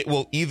doing it. It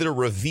will either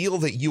reveal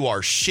that you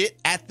are shit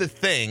at the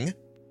thing,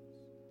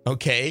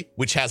 okay,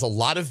 which has a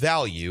lot of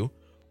value,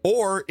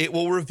 or it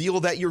will reveal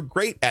that you're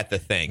great at the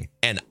thing.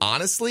 And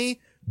honestly,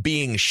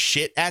 being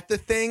shit at the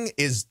thing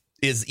is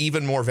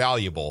even more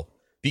valuable.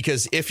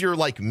 Because if you're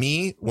like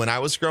me, when I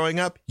was growing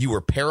up, you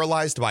were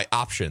paralyzed by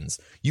options.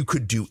 You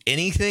could do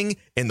anything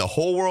in the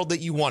whole world that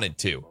you wanted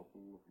to,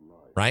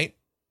 right?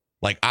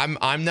 Like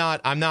I'm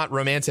not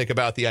romantic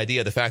about the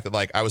idea, the fact that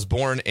like I was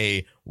born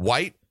a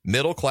white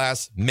middle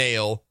class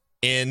male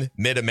in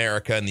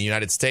mid-America in the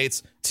United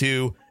States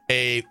to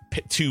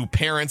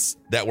parents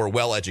that were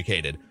well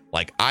educated.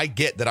 Like I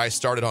get that I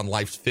started on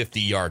life's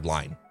 50-yard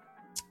line.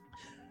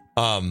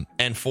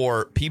 And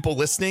for people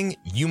listening,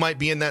 you might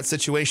be in that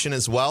situation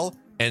as well.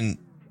 And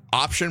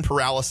option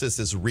paralysis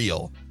is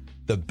real.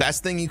 The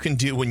best thing you can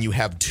do when you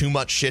have too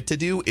much shit to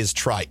do is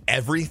try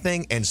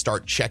everything and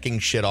start checking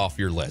shit off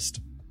your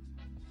list.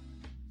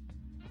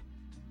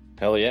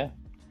 Hell yeah.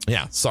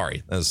 Yeah,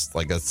 sorry. That was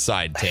like a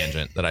side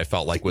tangent that I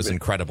felt like was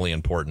incredibly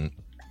important.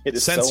 It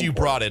is Since so you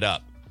important. Brought it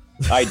up.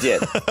 I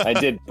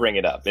did bring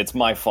it up. It's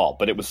my fault,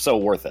 but it was so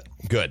worth it.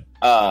 Good.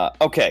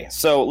 Okay,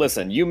 so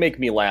listen, you make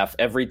me laugh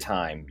every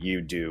time you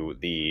do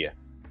the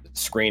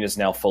screen is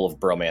now full of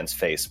Broman's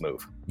face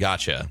move.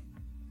 Gotcha.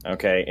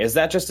 Okay, is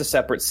that just a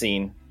separate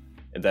scene?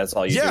 That's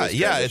all you do?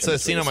 Yeah, it's a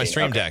scene on my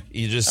stream deck.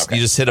 You just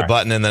hit a All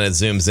button and then it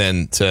zooms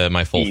in to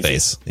my full Easy.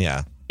 face.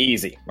 Yeah.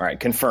 Easy. All right,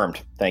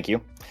 confirmed. Thank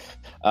you.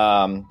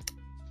 All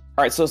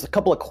right, so it's a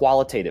couple of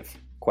qualitative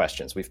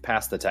questions. We've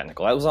passed the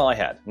technical. That was all I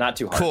had. Not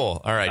too hard.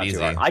 Cool. All right, Not easy.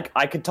 too hard.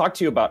 I could talk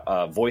to you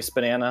about Voice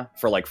Banana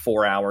for like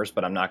 4 hours,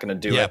 but I'm not going to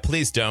do it. Yeah,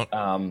 please don't.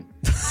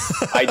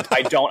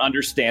 I don't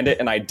understand it,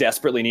 and I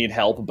desperately need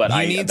help. But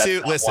you need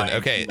to listen.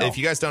 Okay, If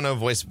you guys don't know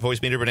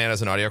voice meter banana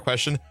is an audio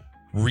question,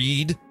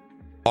 read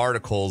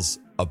articles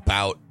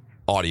about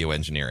audio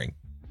engineering.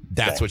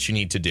 That's what you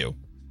need to do.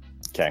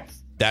 Okay.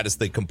 That is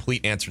the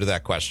complete answer to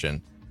that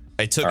question.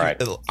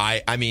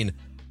 I mean,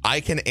 I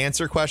can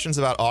answer questions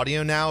about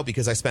audio now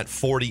because I spent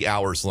 40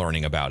 hours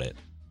learning about it.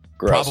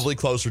 Gross. Probably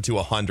closer to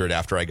 100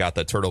 after I got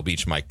the Turtle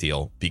Beach mic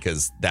deal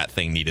because that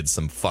thing needed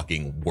some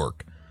fucking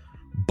work.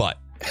 But,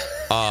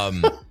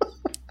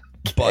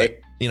 but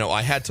you know,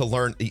 I had to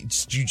learn. You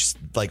just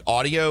like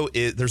audio.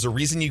 There's a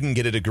reason you can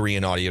get a degree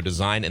in audio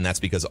design, and that's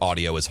because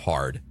audio is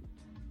hard.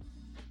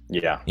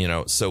 Yeah. You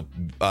know, so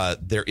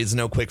there is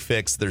no quick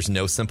fix. There's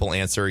no simple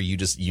answer. You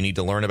need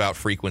to learn about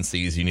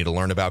frequencies. You need to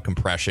learn about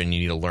compression.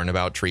 You need to learn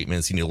about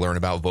treatments. You need to learn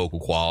about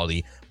vocal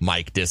quality,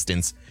 mic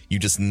distance. You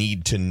just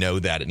need to know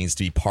that. It needs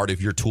to be part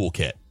of your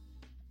toolkit.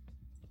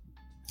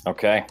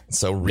 Okay.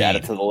 So read. Add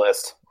it to the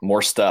list.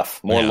 More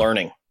stuff. More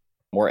learning.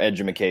 More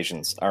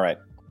edumacations. All right.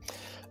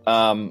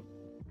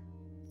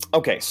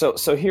 Okay.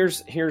 So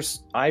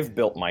here's I've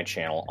built my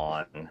channel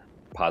on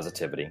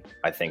positivity.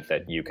 I think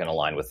that you can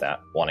align with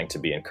that, wanting to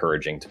be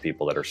encouraging to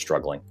people that are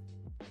struggling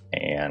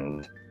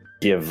and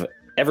give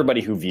everybody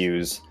who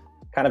views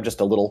kind of just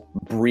a little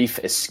brief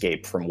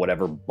escape from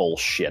whatever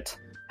bullshit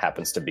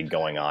happens to be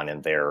going on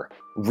in their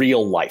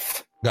real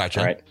life. Gotcha.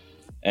 Right.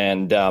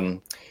 And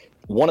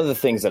one of the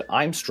things that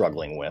I'm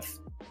struggling with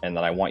and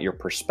that I want your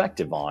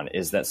perspective on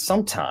is that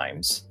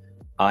sometimes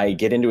I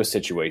get into a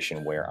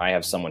situation where I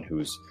have someone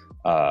who's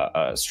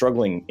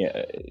struggling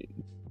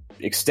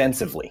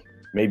extensively,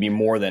 maybe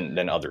more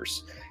than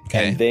others.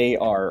 Okay. And they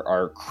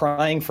are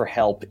crying for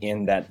help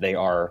in that they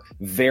are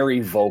very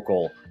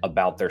vocal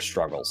about their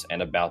struggles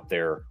and about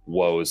their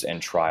woes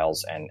and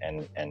trials and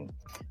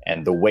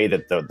the way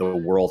that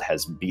the world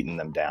has beaten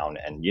them down.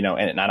 And, you know,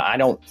 and I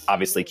don't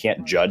obviously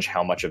can't judge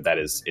how much of that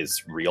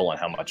is real and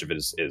how much of it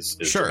is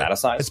sure.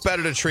 dramatized. It's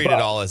better to treat it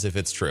all as if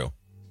it's true.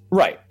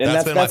 Right. And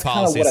that's been my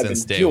policy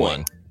since day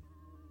one.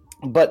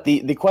 But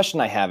the question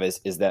I have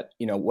is that,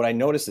 you know, what I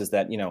notice is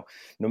that, you know,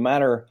 no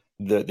matter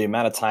the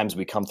amount of times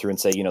we come through and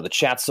say, you know, the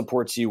chat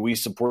supports you, we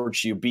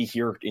support you, be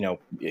here, you know,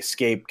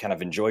 escape, kind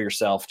of enjoy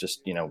yourself, just,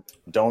 you know,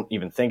 don't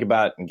even think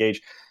about it,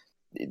 engage.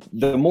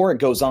 The more it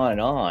goes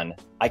on,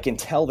 I can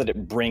tell that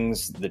it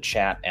brings the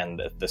chat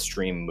and the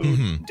stream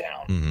mood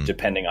down,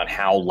 depending on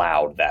how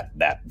loud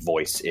that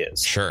voice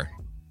is. Sure.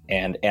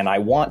 And I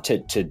want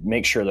to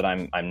make sure that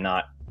I'm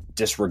not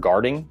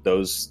disregarding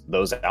those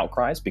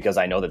outcries, because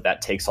I know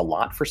that takes a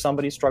lot for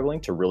somebody struggling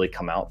to really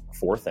come out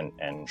forth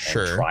and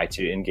try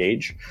to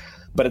engage.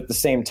 But at the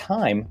same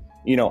time,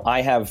 you know,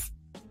 I have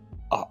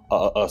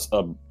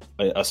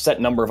a set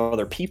number of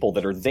other people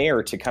that are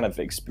there to kind of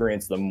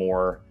experience the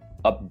more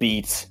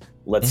upbeat,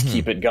 let's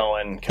keep it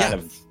going kind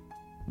of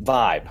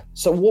vibe.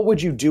 So what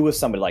would you do with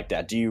somebody like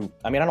that?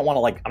 I mean, I don't want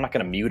to I'm not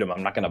going to mute them.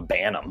 I'm not going to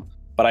ban them,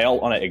 but I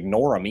don't want to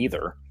ignore them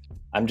either.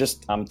 I'm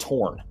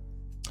torn.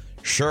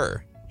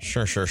 Sure.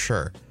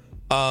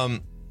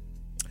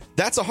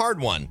 That's a hard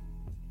one.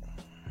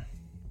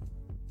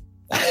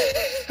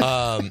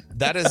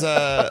 That is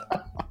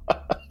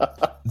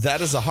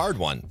a hard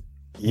one.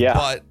 Yeah.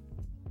 But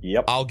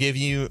Yep. I'll give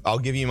you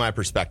my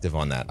perspective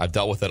on that. I've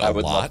dealt with it a lot. I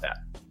would love that.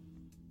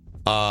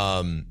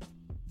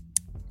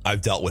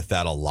 I've dealt with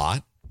that a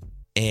lot,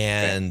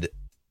 and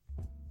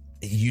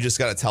you just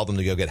got to tell them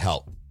to go get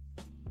help.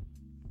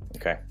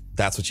 Okay.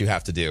 That's what you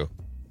have to do.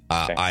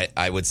 Okay.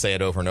 I would say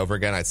it over and over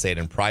again. I'd say it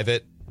in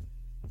private.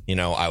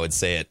 I would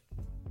say it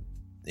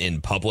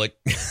in public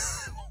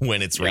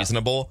when it's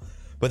reasonable,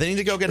 but they need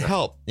to go get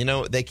help.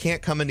 They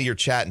can't come into your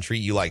chat and treat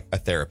you like a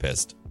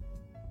therapist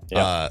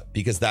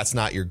because that's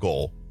not your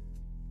goal.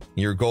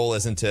 Your goal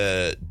isn't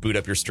to boot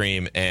up your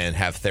stream and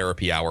have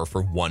therapy hour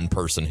for one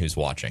person who's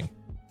watching.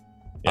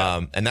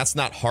 And that's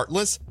not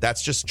heartless.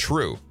 That's just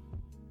true.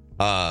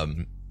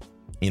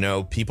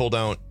 People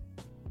don't,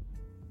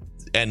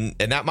 and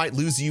that might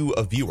lose you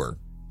a viewer.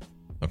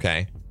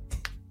 Okay.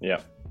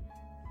 Yeah.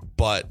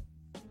 But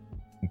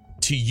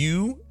to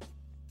you,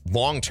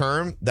 long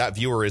term, that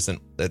viewer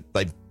isn't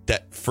like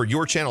that for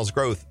your channel's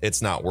growth.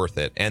 It's not worth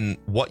it. And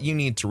what you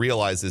need to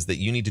realize is that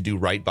you need to do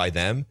right by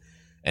them.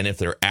 And if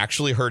they're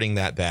actually hurting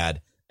that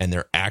bad and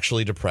they're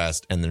actually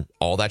depressed and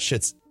all that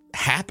shit's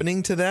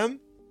happening to them,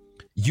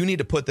 you need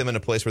to put them in a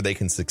place where they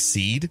can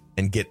succeed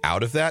and get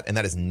out of that. And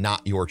that is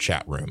not your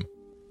chat room.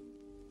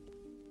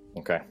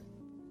 Okay.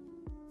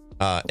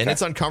 And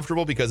it's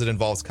uncomfortable because it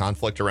involves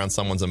conflict around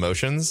someo's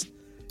emotions.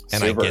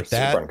 And I get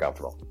that. Super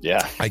uncomfortable.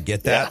 Yeah. I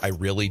get that. Yeah. I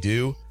really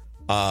do.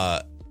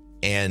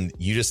 And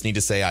you just need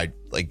to say, I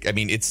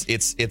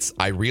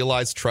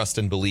realize, trust,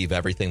 and believe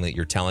everything that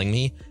you're telling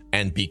me.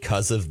 And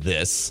because of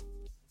this,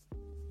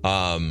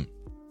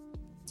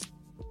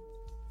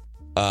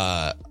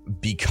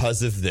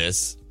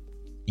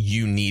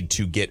 you need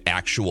to get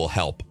actual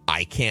help.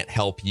 I can't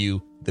help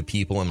you. The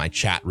people in my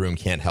chat room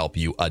can't help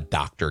you. A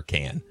doctor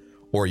can,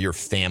 or your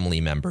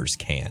family members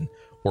can,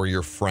 or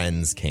your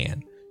friends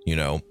can.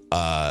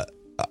 I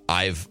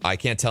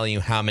can't tell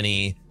you how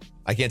many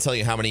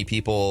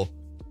people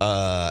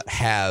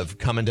have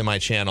come into my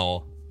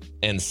channel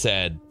and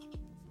said,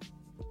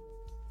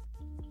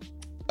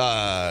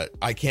 I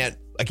can't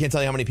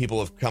tell you how many people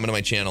have come into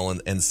my channel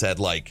and said,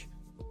 like,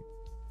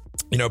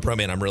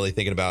 Broman, I'm really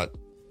thinking about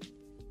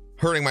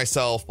hurting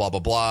myself, blah, blah,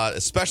 blah,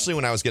 especially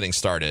when I was getting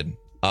started.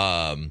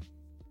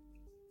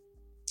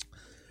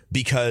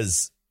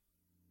 Because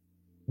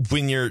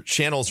when your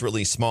channel's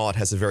really small, it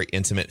has a very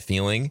intimate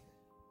feeling.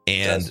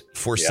 And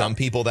for some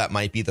people, that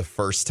might be the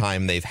first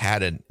time they've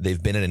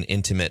been in an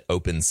intimate,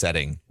 open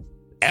setting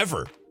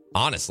ever,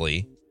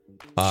 honestly,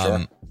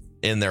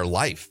 in their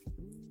life.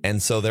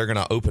 And so they're going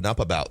to open up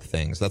about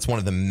things. That's one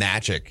of the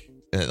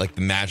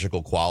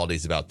magical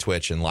qualities about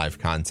Twitch and live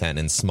content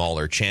and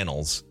smaller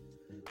channels,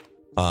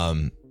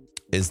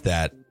 is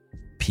that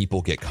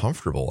people get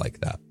comfortable like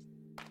that.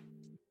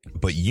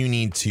 But you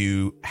need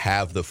to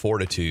have the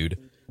fortitude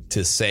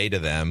to say to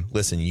them,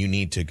 listen, you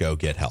need to go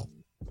get help.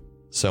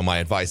 So my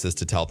advice is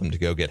to tell them to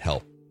go get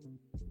help.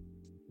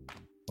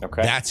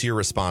 Okay. That's your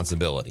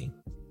responsibility.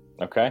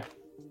 Okay.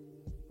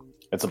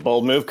 It's a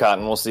bold move,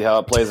 Cotton. We'll see how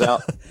it plays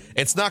out.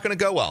 It's not going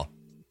to go well.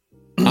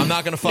 I'm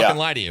not going to fucking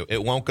lie to you.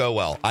 It won't go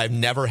well. I've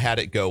never had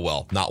it go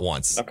well. Not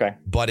once. Okay.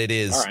 But it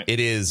is. All right. It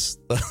is.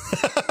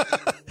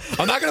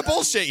 I'm not going to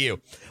bullshit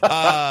you.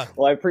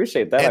 Well, I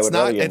appreciate that. It's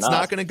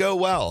not going to go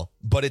well,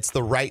 but it's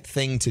the right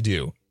thing to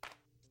do.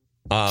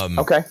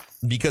 Okay.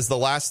 Because the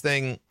last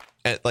thing,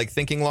 like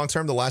thinking long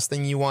term, the last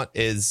thing you want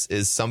is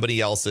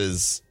somebody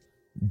else's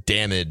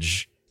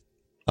damage,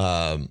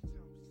 on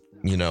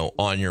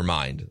your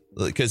mind.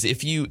 Because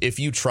if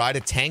you try to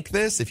tank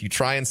this, if you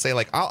try and say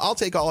like, I'll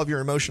take all of your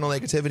emotional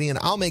negativity and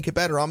I'll make it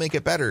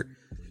better.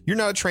 You're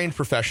not a trained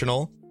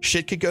professional.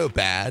 Shit could go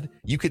bad.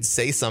 You could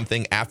say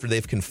something after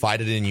they've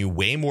confided in you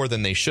way more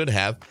than they should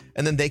have,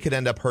 and then they could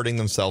end up hurting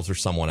themselves or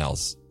someone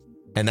else.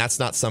 And that's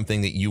not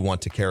something that you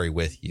want to carry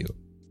with you.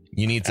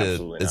 You need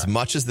to, as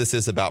much as this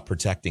is about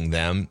protecting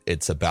them,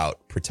 it's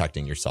about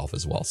protecting yourself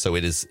as well. So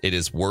it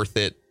is worth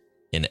it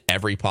in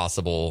every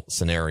possible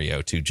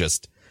scenario to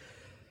just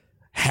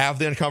have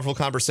the uncomfortable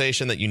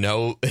conversation that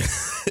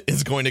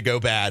is going to go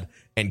bad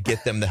and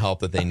get them the help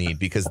that they need,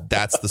 because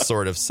that's the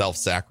sort of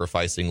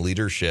self-sacrificing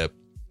leadership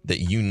that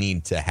you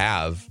need to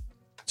have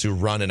to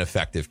run an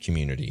effective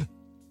community.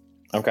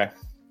 Okay.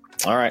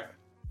 All right.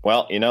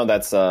 Well,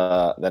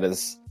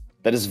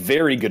 that is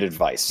very good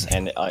advice.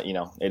 And,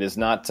 it is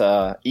not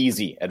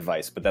easy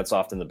advice, but that's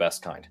often the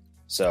best kind.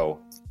 So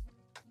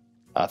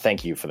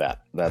thank you for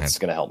that. That's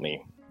going to help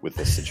me with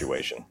this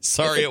situation.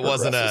 Sorry it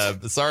wasn't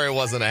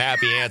a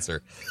happy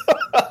answer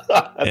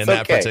in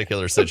that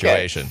particular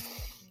situation. Okay.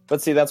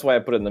 But see, that's why I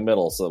put it in the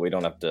middle, so that we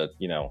don't have to,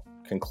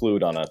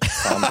 conclude on a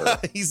somber.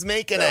 He's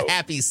making a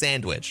happy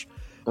sandwich.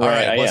 All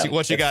right.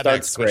 What you got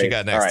next? What you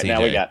got next? All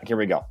right, TJ? here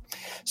we go.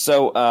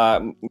 So,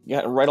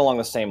 right along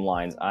the same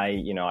lines,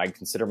 I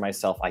consider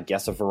myself, I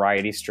guess, a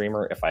variety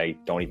streamer. If I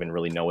don't even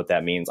really know what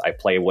that means, I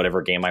play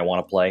whatever game I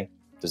want to play.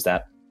 Does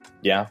that?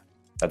 Yeah,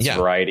 that's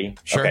variety.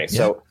 Sure. Okay,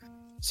 so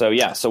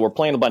we're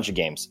playing a bunch of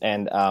games,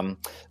 and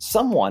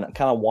someone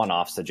kind of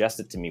one-off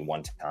suggested to me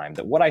one time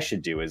that what I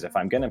should do is, if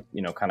I'm gonna,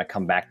 kind of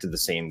come back to the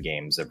same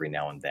games every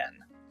now and then,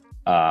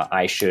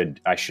 I should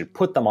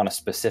put them on a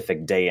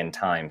specific day and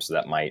time so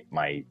that my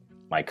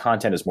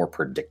content is more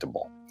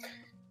predictable.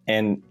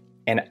 And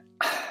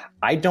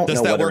I don't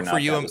know whether or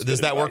not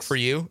does that work for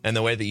you and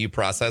the way that you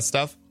process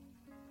stuff?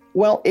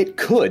 Well, it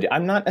could.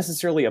 I'm not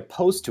necessarily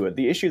opposed to it.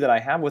 The issue that I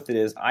have with it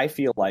is I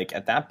feel like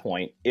at that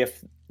point,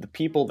 if the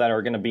people that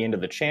are going to be into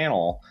the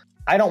channel,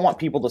 I don't want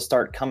people to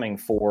start coming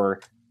for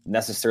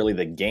necessarily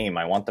the game.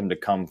 I want them to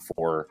come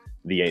for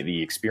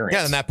the experience.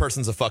 Yeah, and that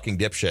person's a fucking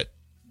dipshit.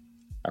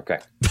 Okay.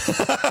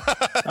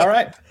 All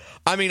right.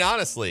 I mean,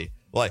 honestly,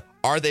 like,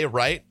 are they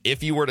right?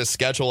 If you were to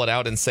schedule it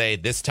out and say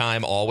this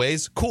time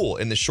always, cool.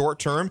 In the short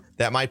term,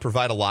 that might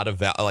provide a lot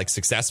of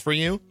success for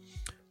you.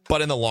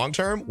 But in the long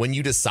term, when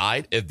you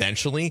decide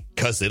eventually,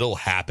 because it'll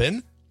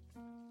happen,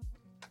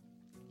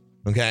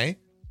 okay,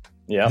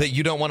 yeah, that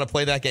you don't want to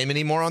play that game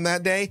anymore on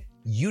that day,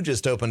 you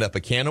just opened up a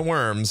can of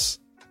worms.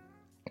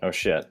 Oh,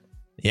 shit.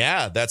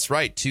 Yeah, that's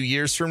right. 2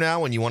 years from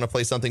now, when you want to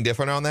play something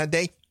different on that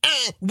day,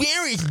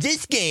 where is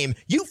this game?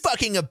 You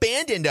fucking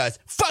abandoned us.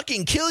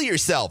 Fucking kill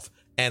yourself.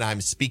 And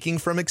I'm speaking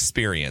from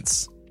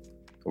experience.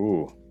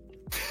 Ooh.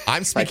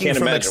 I'm speaking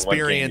from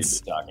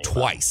experience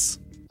twice.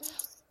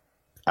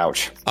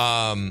 Ouch.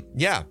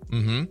 Yeah.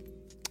 Mm-hmm.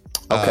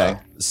 Okay.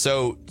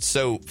 So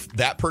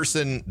that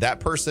person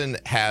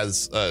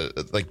has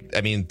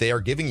they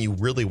are giving you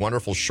really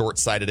wonderful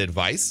short-sighted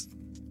advice.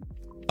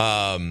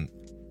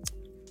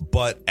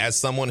 But as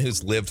someone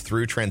who's lived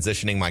through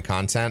transitioning my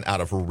content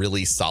out of a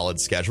really solid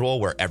schedule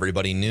where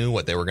everybody knew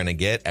what they were going to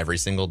get every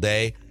single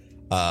day,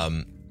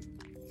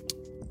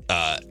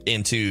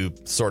 into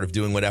sort of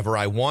doing whatever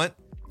I want,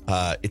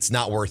 it's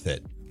not worth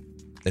it.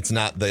 It's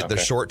not the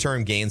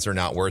short-term gains are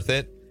not worth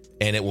it,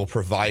 and it will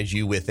provide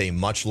you with a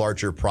much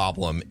larger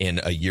problem in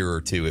a year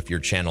or two if your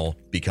channel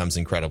becomes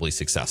incredibly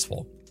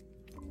successful.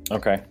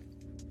 Okay.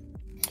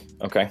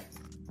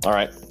 All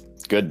right.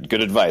 Good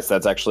advice.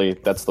 That's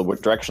the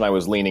direction I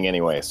was leaning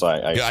anyway. So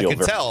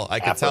I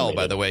could tell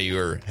by the way you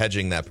were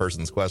hedging that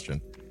person's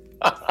question.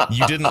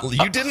 You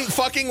didn't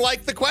fucking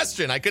like the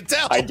question. I could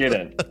tell. I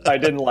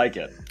didn't like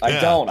it.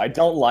 I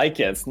don't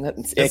like it.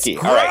 It's icky.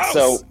 Gross. All right.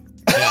 So,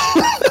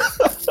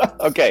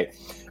 okay.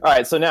 All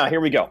right. So now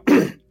here we go.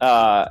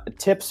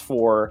 Tips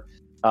for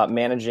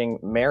managing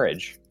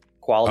marriage,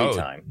 quality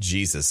time.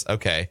 Jesus.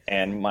 Okay.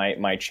 And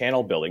my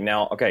channel building.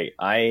 Now, okay,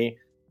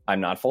 I'm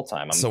not full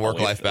time. It's a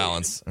work-life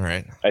balance. All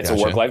right. It's a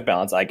work-life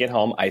balance. I get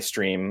home, I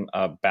stream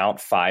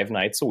about 5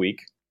 nights a week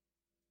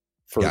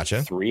for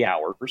 3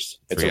 hours.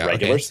 It's a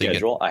regular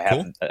schedule.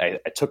 I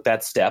took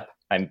that step.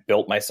 I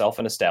built myself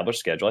an established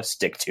schedule. I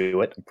stick to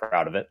it. I'm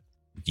proud of it.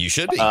 You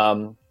should be.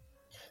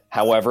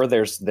 However,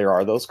 there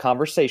are those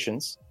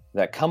conversations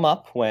that come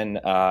up when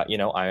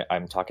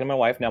I'm talking to my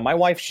wife. Now, my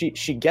wife,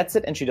 she gets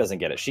it and she doesn't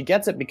get it. She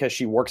gets it because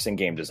she works in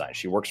game design.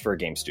 She works for a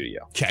game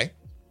studio. Okay.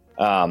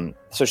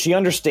 So she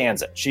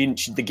understands it.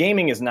 The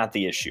gaming is not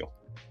the issue.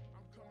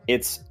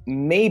 It's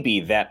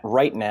maybe that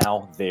right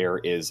now there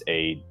is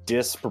a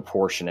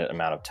disproportionate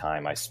amount of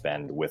time I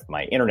spend with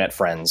my internet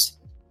friends.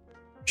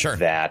 Sure.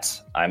 That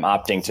I'm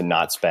opting to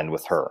not spend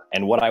with her.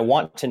 And what I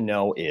want to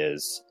know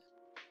is,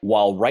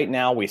 while right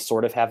now we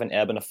sort of have an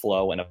ebb and a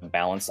flow and a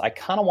balance, I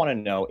kind of want to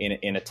know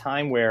in a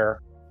time where,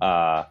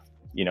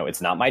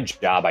 it's not my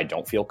job. I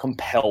don't feel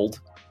compelled,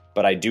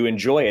 but I do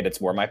enjoy it.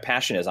 It's where my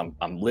passion is.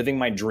 I'm living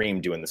my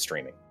dream doing the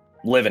streaming,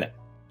 living it.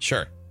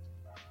 Sure.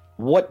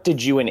 What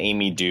did you and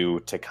Amy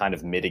do to kind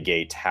of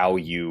mitigate how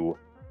you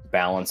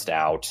balanced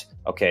out,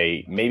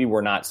 okay, maybe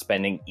we're not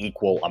spending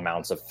equal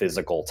amounts of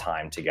physical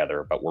time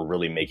together, but we're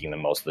really making the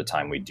most of the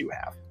time we do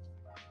have?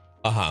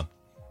 Uh-huh.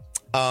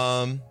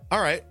 All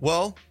right.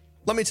 Well,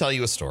 let me tell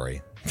you a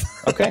story.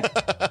 Okay.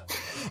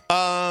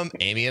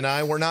 Amy and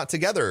I were not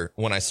together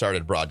when I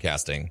started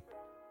broadcasting.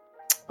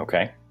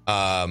 Okay.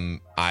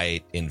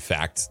 I, in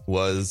fact,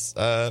 was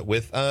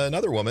with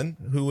another woman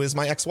who is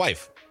my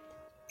ex-wife.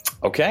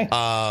 Okay.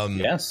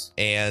 Yes.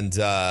 And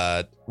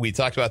we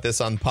talked about this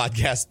on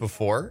podcast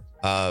before,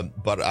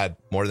 but I'm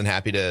more than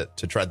happy to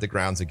tread the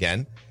grounds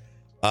again.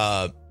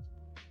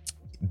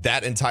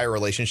 That entire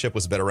relationship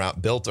was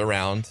built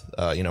around,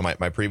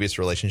 my previous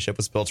relationship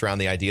was built around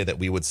the idea that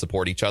we would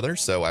support each other.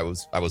 So I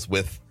was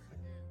with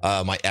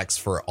my ex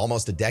for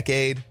almost a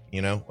decade.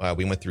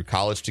 We went through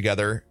college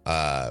together.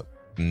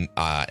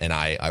 And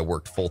I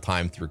worked full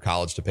time through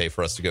college to pay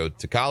for us to go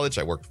to college.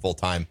 I worked full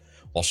time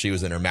while she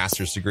was in her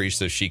master's degree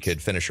so she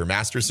could finish her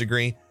master's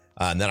degree.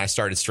 And then I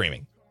started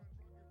streaming.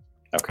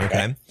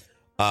 Okay.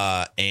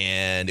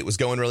 And it was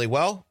going really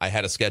well. I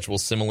had a schedule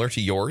similar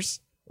to yours,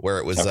 where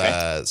it was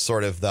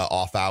sort of the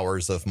off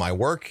hours of my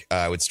work.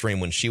 I would stream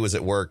when she was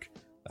at work.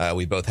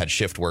 We both had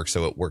shift work,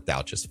 so it worked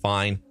out just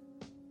fine.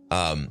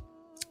 And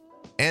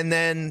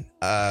then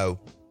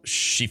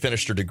she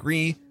finished her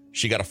degree.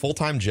 She got a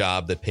full-time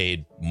job that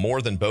paid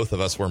more than both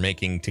of us were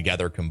making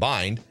together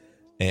combined.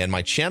 And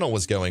my channel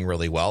was going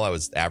really well. I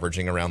was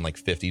averaging around like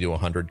 50 to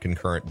 100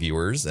 concurrent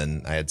viewers,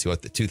 and I had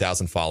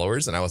 2,000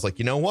 followers. And I was like,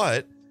 you know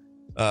what?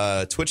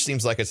 Twitch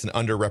seems like it's an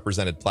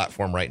underrepresented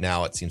platform right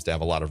now. It seems to have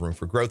a lot of room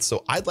for growth.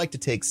 So I'd like to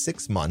take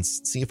 6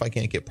 months, see if I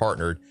can't get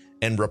partnered,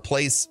 and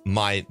replace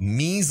my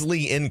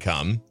measly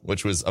income,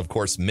 which was, of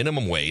course,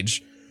 minimum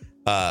wage,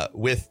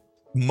 with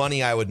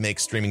money I would make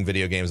streaming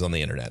video games on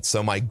the internet.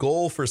 So my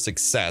goal for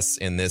success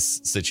in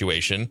this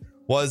situation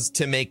was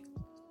to make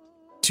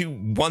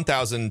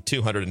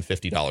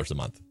 $1,250 a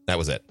month. That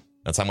was it.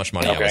 That's how much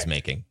money I was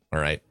making. All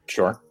right.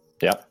 Sure.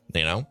 Yep.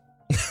 You know?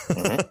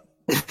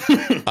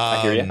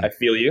 I hear you. I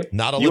feel you.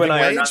 Not a living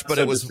wage, but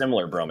it was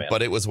similar, Broman.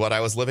 But it was what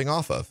I was living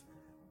off of.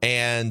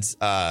 And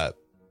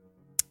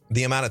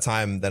the amount of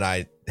time that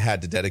I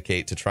had to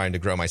dedicate to trying to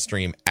grow my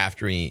stream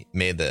after he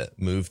made the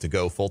move to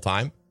go full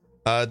time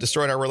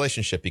destroyed our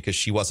relationship because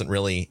she wasn't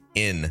really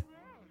in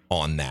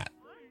on that.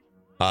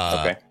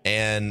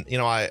 And, you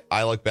know,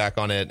 I look back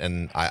on it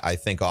and I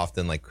think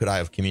often, like, could I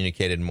have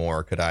communicated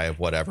more? Could I have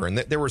whatever? And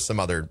there were some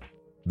other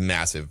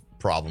massive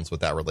problems with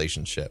that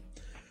relationship.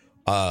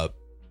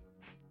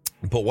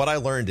 But what I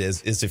learned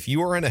is if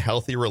you are in a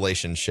healthy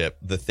relationship,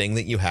 the thing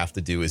that you have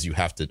to do is you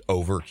have to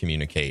over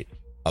communicate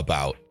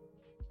about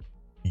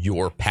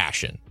your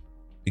passion,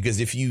 because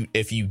if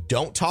you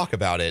don't talk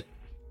about it,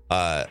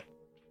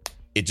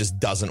 it just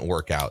doesn't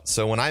work out.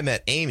 So when I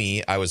met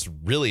Amy, I was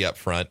really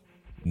upfront.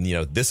 You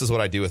know, this is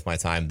what I do with my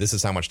time. This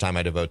is how much time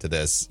I devote to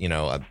this. You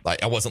know,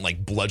 I wasn't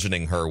like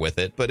bludgeoning her with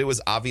it, but it was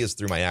obvious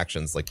through my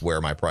actions, like where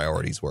my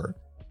priorities were.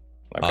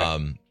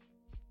 Okay.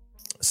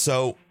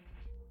 So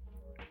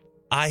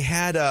I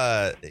had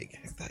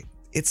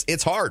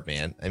it's hard,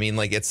 man. I mean,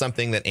 like, it's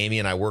something that Amy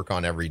and I work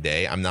on every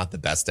day. I'm not the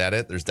best at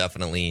it. There's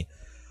definitely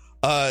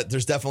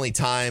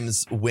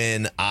times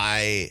when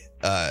I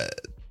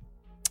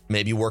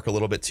maybe work a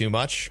little bit too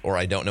much, or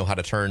I don't know how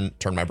to turn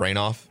my brain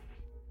off,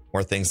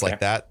 or things like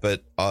that.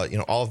 But you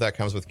know, all of that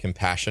comes with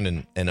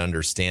compassion and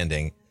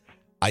understanding.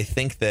 I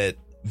think that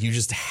you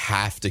just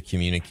have to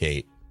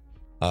communicate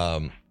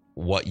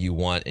what you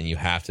want, and you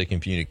have to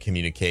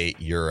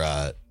communicate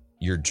your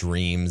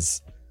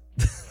dreams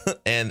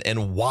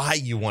and why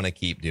you want to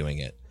keep doing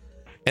it.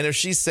 And if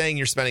she's saying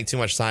you're spending too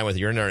much time with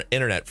your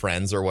internet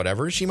friends or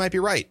whatever, she might be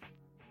right.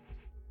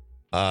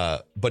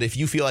 But if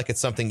you feel like it's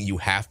something you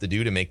have to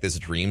do to make this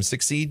dream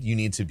succeed, you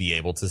need to be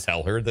able to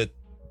tell her that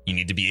you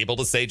need to be able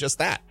to say just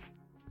that.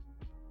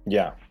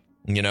 Yeah.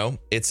 You know,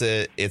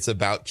 it's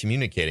about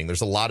communicating.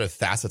 There's a lot of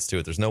facets to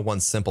it. There's no one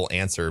simple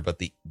answer, but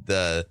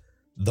the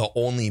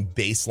only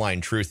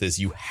baseline truth is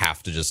you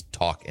have to just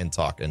talk and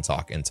talk and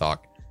talk and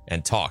talk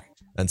and talk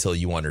until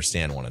you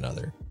understand one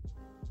another.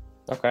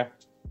 Okay.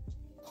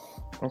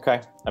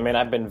 I mean,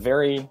 I've been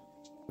very,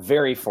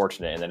 very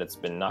fortunate in that it's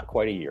been not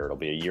quite a year. It'll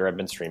be a year I've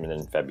been streaming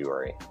in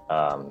February.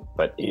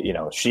 But, you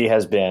know,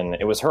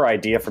 it was her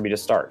idea for me to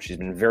start. She's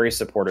been very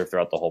supportive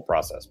throughout the whole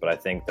process. But I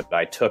think that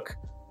I took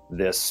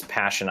this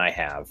passion I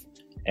have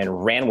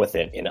and ran with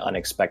it in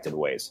unexpected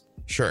ways.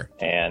 Sure.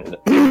 And,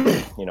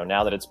 you know,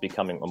 now that it's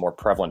becoming a more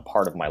prevalent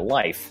part of my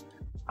life,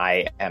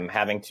 I am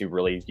having to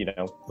really, you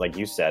know, like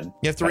you said,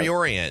 you have to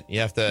reorient. You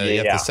have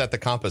to set the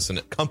compass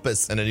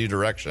in a new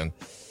direction.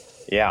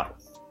 Yeah.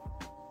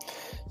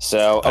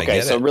 So,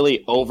 okay. So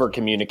really over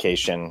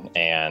communication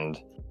and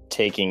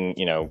taking,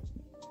 you know,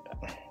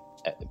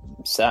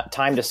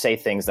 time to say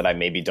things that I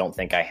maybe don't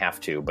think I have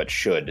to, but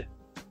should,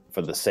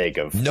 for the sake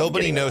of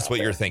nobody knows what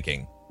you're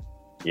thinking.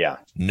 Yeah.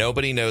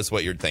 Nobody knows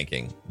what you're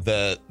thinking.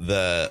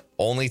 The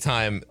only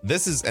time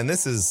this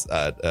is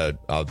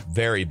a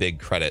very big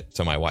credit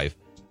to my wife.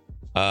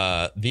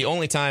 The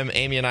only time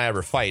Amy and I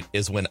ever fight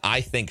is when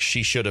I think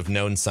she should have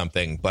known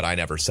something, but I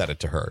never said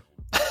it to her.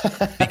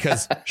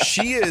 Because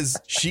she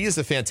is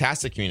a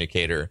fantastic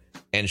communicator,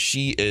 and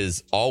she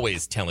is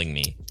always telling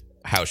me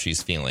how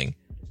she's feeling,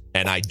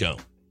 and I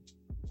don't.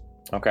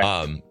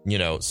 Okay. You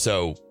know,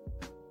 so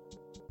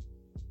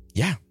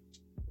yeah.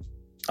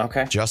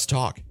 Okay. Just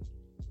talk.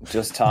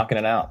 Just talking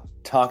it out.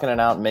 Talking it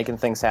out, making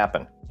things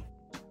happen.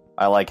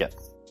 I like it.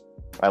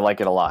 I like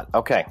it a lot.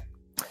 Okay.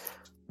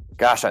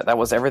 Gosh, that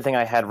was everything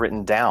I had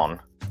written down.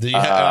 Do you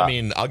I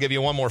mean, I'll give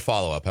you one more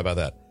follow-up. How about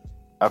that?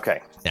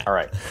 Okay. Yeah. All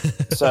right.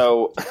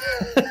 So,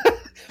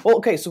 well,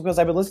 okay. So because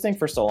I've been listening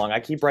for so long, I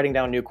keep writing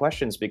down new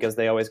questions because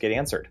they always get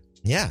answered.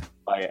 Yeah.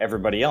 By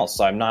everybody else.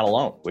 So I'm not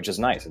alone, which is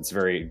nice. It's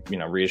very, you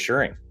know,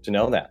 reassuring to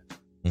know that.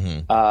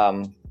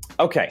 Mm-hmm.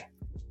 Okay.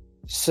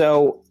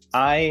 So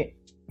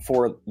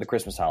for the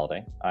Christmas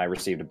holiday, I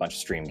received a bunch of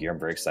stream gear. I'm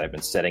very excited. I've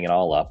been setting it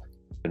all up,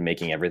 been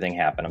making everything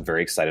happen. I'm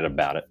very excited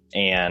about it.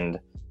 And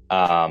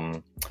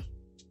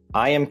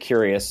I am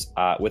curious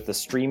with the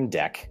Stream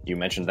Deck. You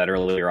mentioned that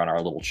earlier on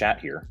our little chat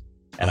here,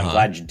 and I'm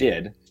glad you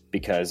did,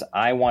 because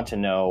I want to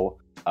know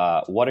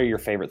what are your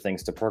favorite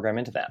things to program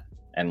into that,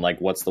 and like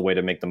what's the way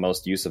to make the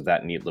most use of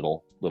that neat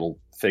little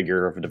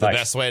figure of a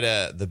device.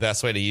 The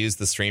best way to use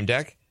the Stream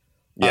Deck.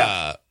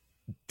 Yeah.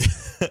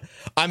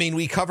 I mean,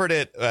 we covered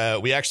it.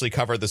 We actually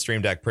covered the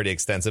Stream Deck pretty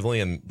extensively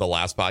in the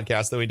last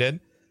podcast that we did.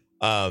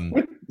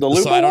 The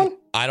Lupo one?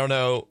 I don't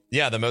know.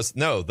 Yeah,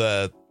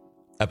 the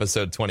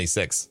episode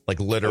 26, like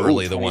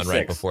literally the one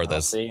right before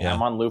this. See, yeah.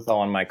 I'm on Lupo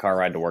on my car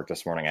ride to work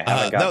this morning. I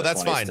haven't got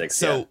that's fine.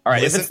 So, all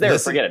right, if it's there,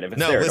 forget it. If it's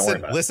there, don't worry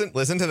about it.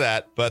 Listen to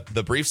that. But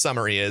the brief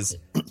summary is,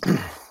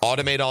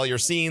 automate all your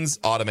scenes,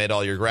 automate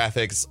all your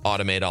graphics,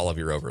 automate all of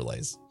your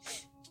overlays.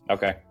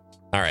 Okay.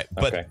 All right.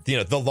 But,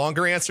 Okay. the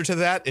longer answer to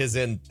that is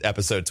in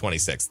episode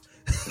 26.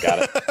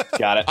 Got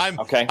it.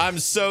 Okay. I'm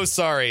so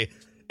sorry.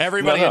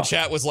 Everybody in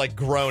chat was like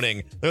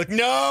groaning. They're like,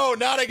 no,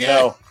 not again.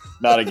 No,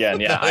 not again.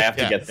 Yeah, I have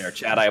to get there.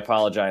 Chat, I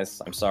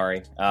apologize. I'm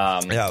sorry.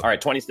 All right,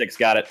 26.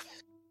 Got it.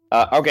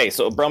 Okay,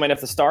 so Broman, if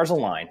the stars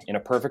align in a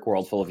perfect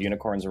world full of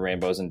unicorns and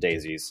rainbows and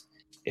daisies,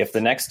 if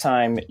the next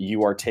time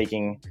you are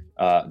taking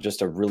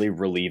just a really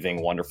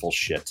relieving, wonderful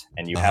shit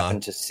and you happen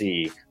to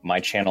see my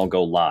channel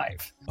go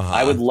live,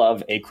 I would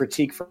love a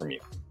critique from you.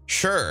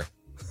 Sure.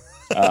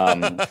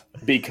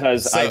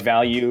 Because I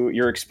value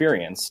your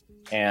experience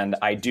and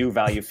I do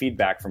value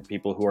feedback from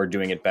people who are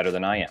doing it better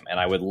than I am. And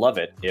I would love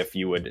it if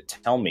you would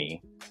tell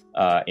me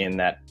in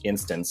that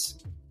instance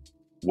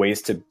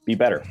ways to be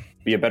better,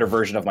 be a better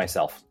version of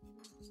myself.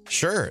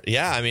 Sure.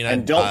 Yeah. I mean,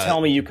 and don't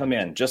tell me you come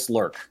in. Just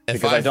lurk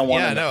because I don't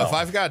want to. Yeah. know. If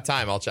I've got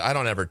time, I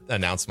don't ever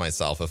announce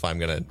myself if I'm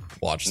going to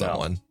watch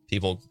someone.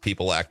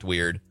 People act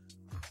weird.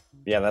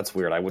 Yeah, that's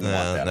weird. I wouldn't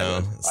want that.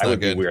 No, I would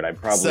be weird. I'd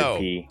probably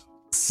pee.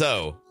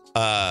 So,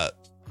 I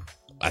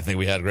think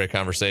we had great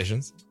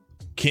conversations.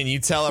 Can you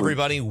tell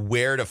everybody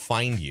where to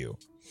find you?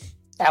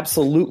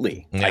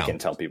 Absolutely. Yeah. I can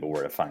tell people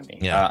where to find me.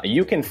 Yeah.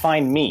 You can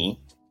find me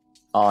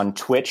on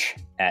Twitch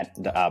at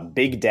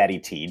Big Daddy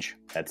Tej.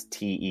 That's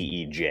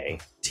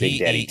Teej. Big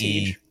Daddy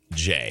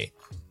Tej.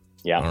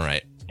 Yeah. All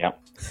right. Yeah.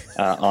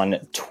 On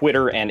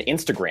Twitter and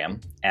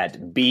Instagram at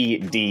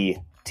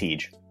BD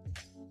Tej.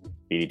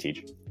 BD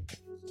Tej.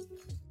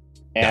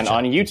 And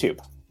on YouTube,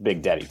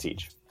 Big Daddy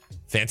Tej.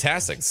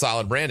 Fantastic.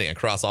 Solid branding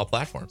across all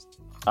platforms.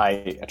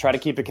 I try to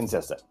keep it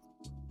consistent.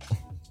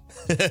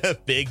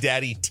 Big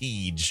Daddy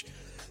Tej.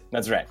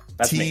 That's right.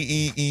 That's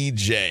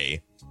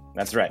Teej.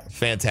 That's right.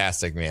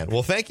 Fantastic, man.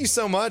 Well, thank you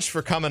so much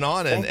for coming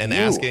on and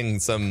asking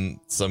some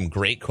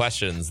great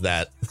questions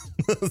that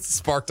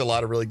sparked a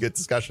lot of really good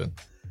discussion.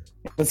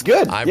 That's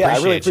good. I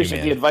really appreciate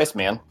you, the advice,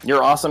 man.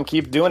 You're awesome.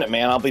 Keep doing it,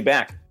 man. I'll be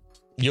back.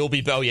 You'll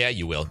be. Oh, yeah,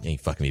 you will. You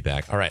fucking be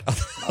back. All right.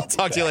 I'll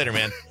talk to you later,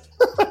 man.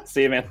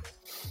 See you, man.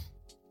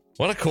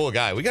 What a cool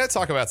guy. We got to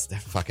talk about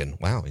fucking.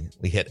 Wow.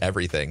 We hit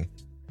everything.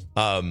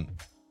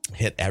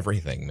 Hit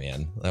everything,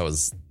 man. That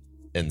was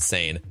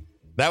insane.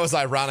 That was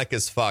ironic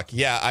as fuck.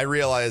 Yeah, I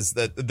realize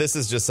that this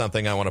is just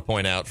something I want to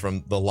point out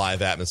from the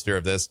live atmosphere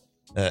of this.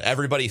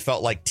 Everybody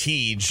felt like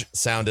Tej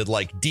sounded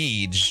like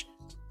Deej.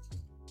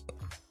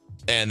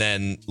 And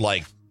then,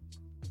 like,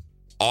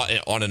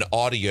 on an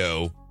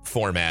audio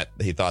format,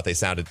 he thought he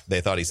sounded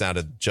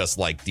just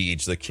like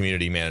Deej, the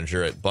community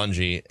manager at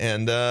Bungie.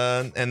 And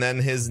then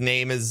his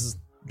name is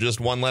just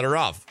one letter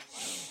off.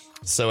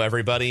 So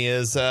everybody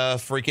is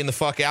freaking the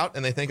fuck out,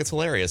 and they think it's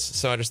hilarious.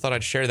 So I just thought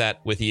I'd share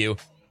that with you.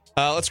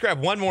 Let's grab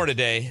one more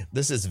today.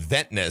 This is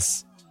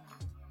Ventness.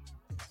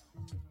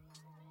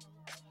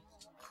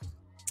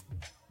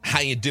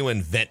 How you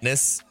doing,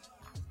 Ventness?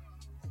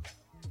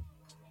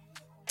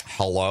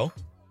 Hello?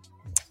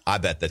 I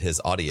bet that his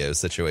audio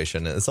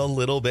situation is a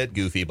little bit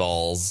goofy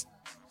balls.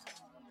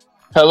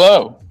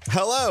 Hello.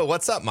 Hello,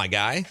 what's up, my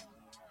guy?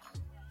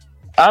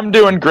 I'm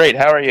doing great.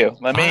 How are you?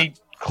 Let me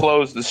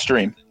close the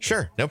stream.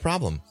 Sure, no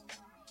problem.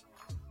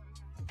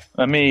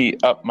 Let me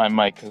up my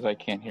mic because I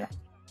can't hear.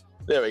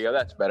 There we go.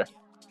 That's better.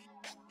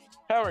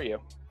 How are you?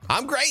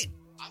 I'm great.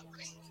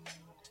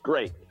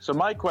 Great. So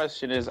my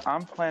question is,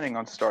 I'm planning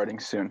on starting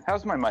soon.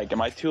 How's my mic?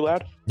 Am I too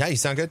loud? Yeah, you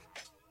sound good.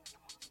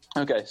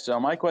 Okay, so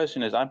my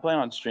question is, I'm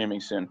planning on streaming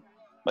soon,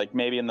 like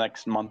maybe in the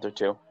next month or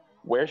two.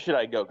 Where should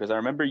I go? Because I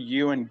remember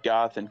you and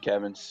Goth and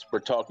Kevin were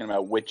talking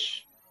about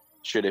which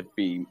should it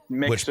be.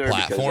 Mixer, which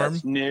platform? Because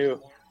that's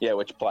new. Yeah,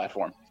 which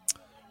platform?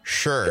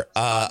 Sure.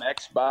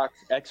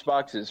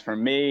 Xbox is for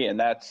me, and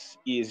that's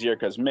easier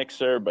because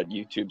Mixer, but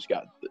YouTube's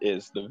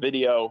is the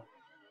video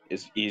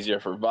is easier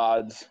for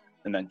VODs,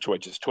 and then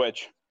Twitch is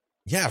Twitch.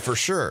 Yeah, for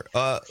sure.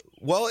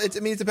 Well, it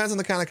depends on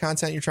the kind of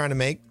content you're trying to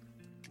make.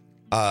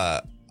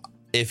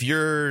 If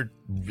you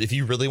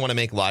really want to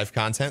make live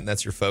content, and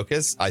that's your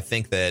focus, I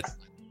think that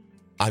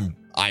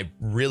I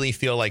really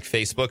feel like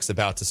Facebook's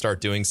about to start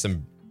doing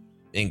some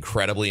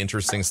incredibly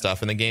interesting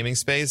stuff in the gaming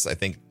space.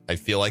 I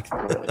feel like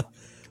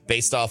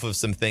based off of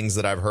some things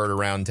that I've heard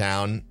around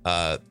town,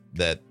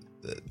 that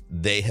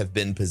they have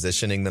been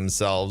positioning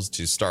themselves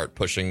to start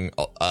pushing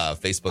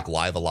Facebook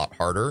Live a lot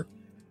harder,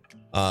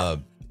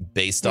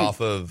 based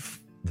off of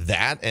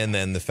that. And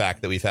then the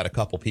fact that we've had a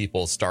couple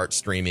people start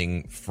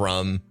streaming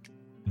from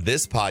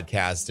this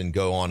podcast and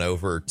go on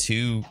over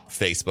to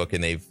Facebook,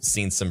 and they've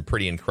seen some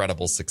pretty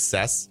incredible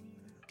success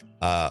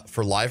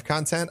for live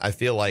content. I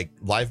feel like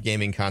live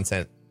gaming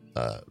content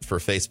for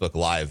Facebook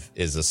Live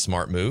is a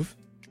smart move.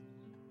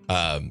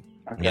 Okay.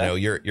 You know,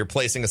 you're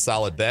placing a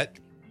solid bet.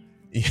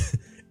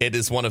 It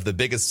is one of the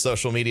biggest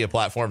social media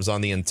platforms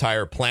on the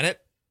entire planet,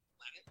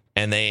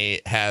 and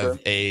they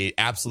have a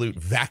absolute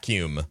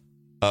vacuum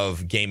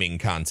of gaming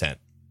content.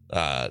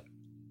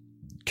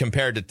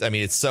 Compared to, I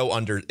mean, it's so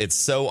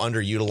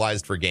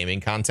underutilized for gaming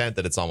content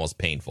that it's almost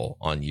painful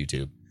on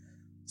YouTube.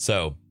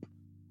 So,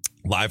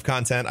 live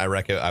content, I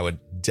would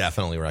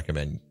definitely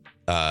recommend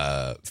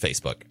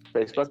Facebook.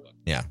 Facebook?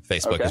 Yeah,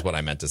 Facebook Okay. is what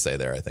I meant to say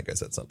there. I think I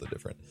said something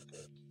different.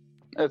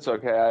 It's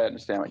okay. I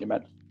understand what you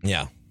meant.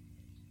 Yeah.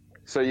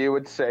 So you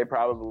would say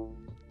probably.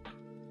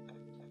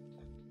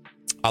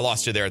 I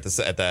lost you there at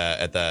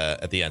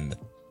the end.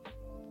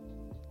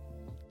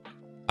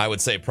 I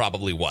would say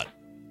probably what?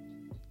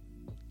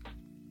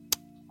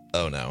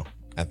 Oh no,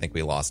 I think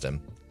we lost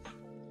him.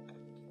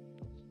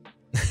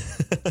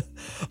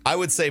 I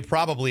would say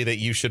probably that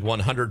you should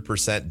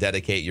 100%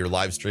 dedicate your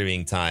live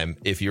streaming time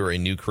if you're a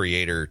new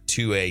creator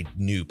to a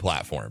new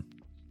platform,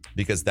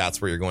 because that's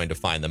where you're going to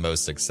find the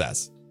most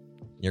success.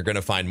 You're going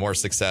to find more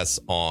success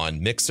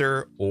on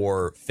Mixer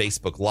or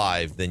Facebook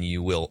Live than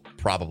you will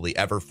probably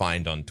ever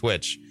find on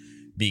Twitch,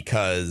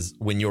 because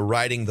when you're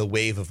riding the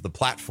wave of the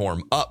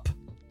platform up,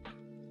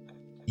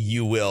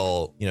 you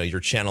will, your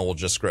channel will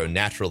just grow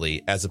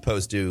naturally, as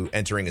opposed to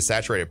entering a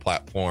saturated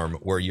platform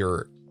where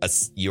you're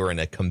in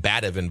a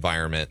combative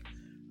environment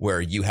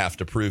where you have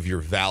to prove your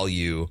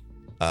value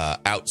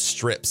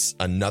outstrips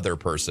another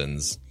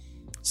person's,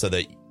 so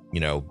that,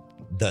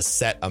 the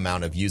set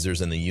amount of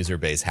users in the user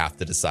base have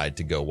to decide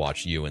to go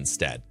watch you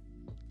instead.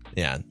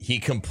 Yeah, he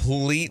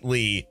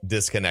completely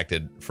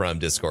disconnected from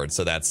Discord,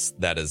 so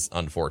that is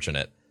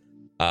unfortunate.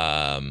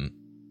 Oh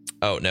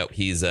no,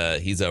 he's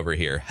over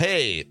here.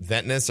 Hey,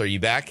 Ventness, are you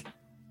back?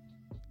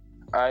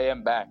 I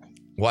am back.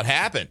 What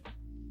happened?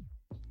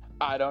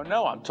 I don't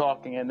know. I'm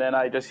talking and then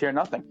I just hear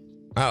nothing.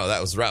 Oh,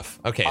 that was rough.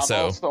 Okay, I'm so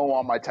also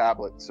on my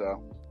tablet,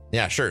 so.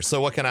 Yeah, sure.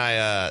 So what can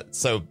I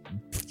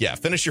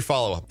finish your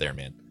follow up there,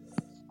 man.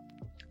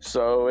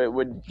 So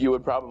you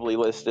would probably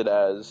list it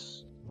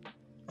as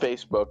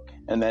Facebook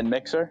and then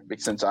Mixer,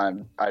 because since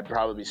I'd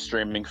probably be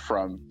streaming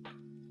from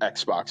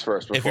Xbox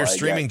first. If you're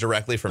streaming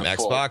directly from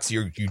Xbox,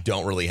 you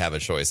don't really have a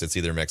choice. It's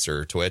either Mixer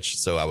or Twitch,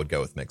 so I would go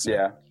with Mixer.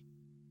 Yeah.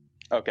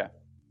 Okay.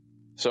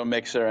 So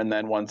Mixer, and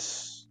then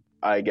once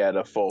I get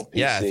a full PC.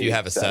 Yeah, if you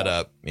have a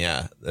setup,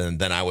 and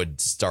then I would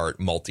start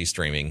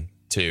multi-streaming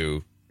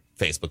to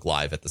Facebook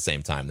Live at the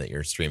same time that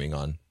you're streaming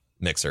on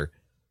Mixer.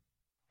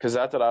 Because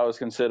that's what I was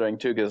considering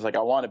too, because I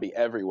want to be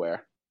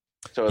everywhere.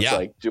 So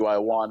it's do I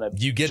want to...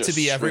 You get to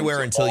be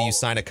everywhere until you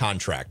sign a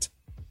contract.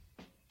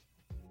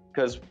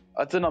 Because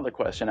that's another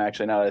question,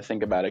 actually, now that I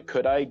think about it.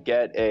 Could I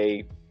get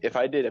if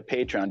I did a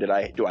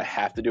Patreon, do I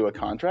have to do a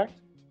contract?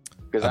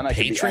 Because then I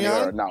could be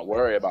anywhere and not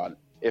worry about it.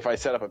 If I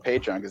set up a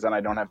Patreon, because then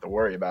I don't have to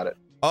worry about it.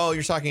 Oh,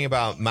 you're talking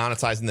about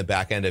monetizing the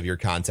back end of your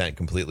content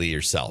completely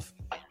yourself.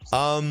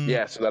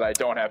 Yeah, so that I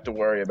don't have to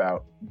worry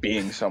about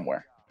being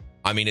somewhere.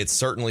 I mean, it's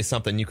certainly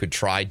something you could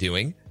try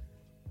doing.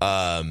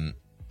 I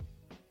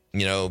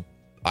know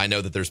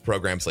that there's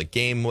programs like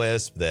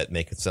GameList that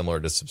make it similar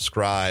to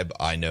Subscribe.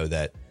 I know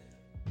that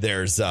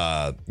there's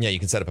you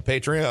can set up a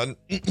Patreon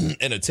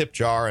and a tip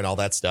jar and all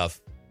that stuff.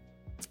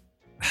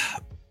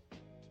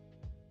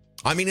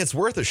 I mean, it's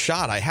worth a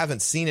shot. I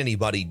haven't seen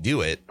anybody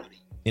do it.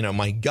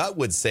 My gut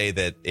would say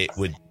that it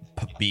would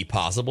be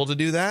possible to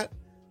do that.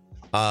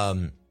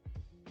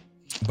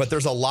 But I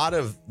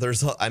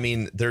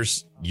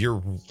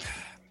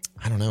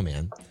don't know,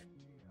 man.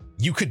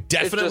 You could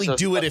definitely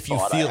do it if you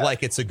feel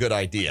like it's a good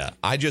idea.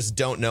 I just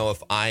don't know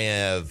if I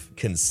have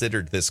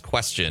considered this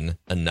question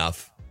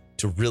enough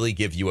to really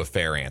give you a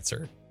fair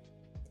answer.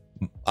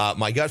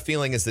 My gut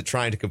feeling is that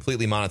trying to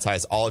completely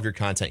monetize all of your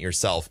content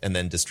yourself and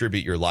then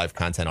distribute your live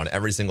content on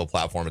every single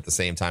platform at the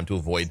same time to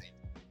avoid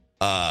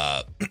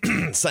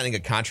signing a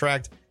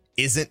contract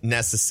isn't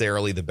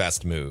necessarily the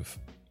best move.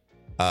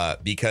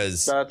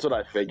 Because that's what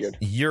I figured.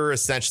 You're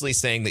essentially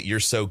saying that you're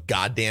so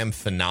goddamn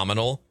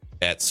phenomenal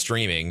at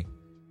streaming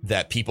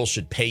that people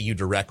should pay you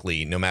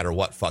directly no matter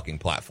what fucking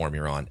platform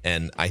you're on.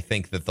 And I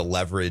think that the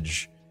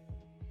leverage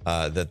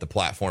that the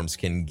platforms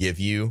can give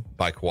you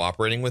by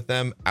cooperating with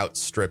them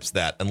outstrips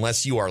that,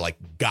 unless you are like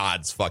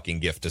God's fucking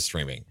gift to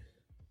streaming.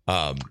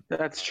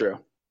 That's true.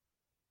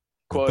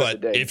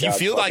 But if you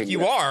feel like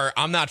you are,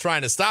 I'm not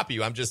trying to stop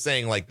you. I'm just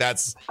saying, like,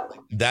 that's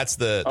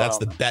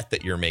the bet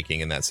that you're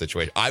making in that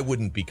situation. I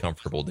wouldn't be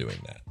comfortable doing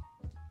that.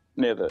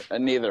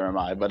 Neither am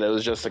I. But it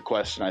was just a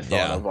question I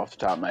thought of off the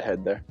top of my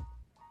head there.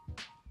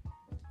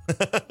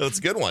 It's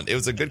a good one. It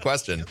was a good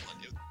question.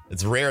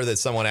 It's rare that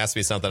someone asks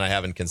me something I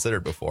haven't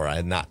considered before. I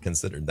had not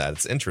considered that.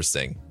 It's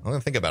interesting. I'm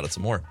gonna think about it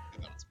some more.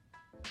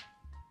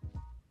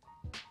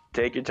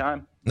 Take your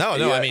time. No,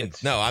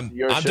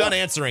 I'm done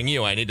answering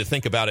you. I need to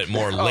think about it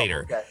more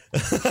later. Okay.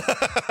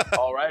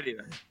 Alrighty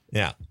then.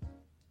 Yeah.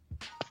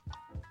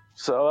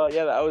 So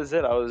that was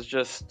it. I was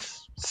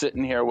just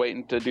sitting here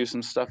waiting to do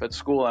some stuff at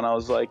school, and I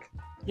was like,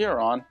 "You're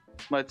on.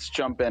 Let's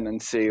jump in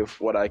and see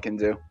what I can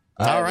do."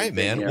 All right,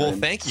 man. Well,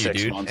 thank you,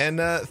 dude, months. and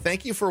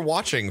thank you for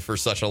watching for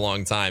such a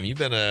long time. You've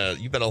been a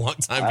long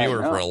time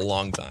viewer for a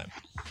long time.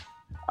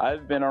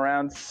 I've been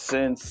around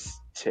since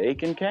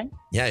Taken King.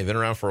 Yeah, you've been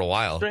around for a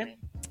while. Stream?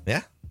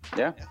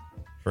 Yeah,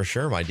 for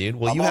sure, my dude.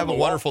 Well, you have a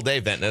wonderful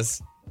day,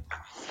 Ventness.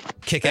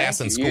 Kick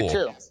ass in school. You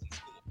too.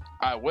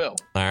 I will.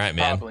 All right,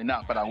 man. Probably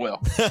not, but I will.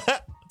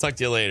 Talk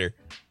to you later.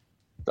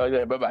 Talk to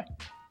you. Bye-bye.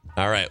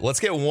 All right, let's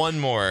get one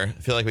more.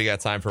 I feel like we got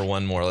time for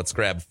one more. Let's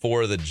grab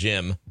For the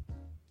Gym.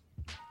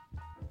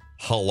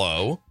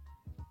 hello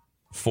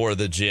for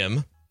the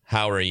gym.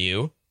 How are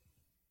you?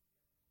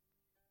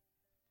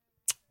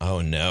 Oh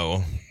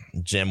no,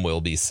 Jim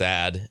will be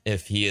sad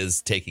if he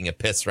is taking a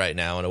piss right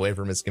now and away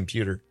from his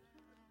computer.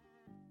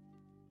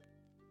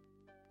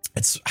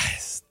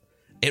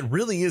 It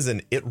really is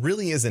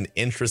an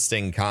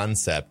interesting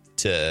concept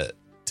to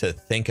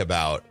think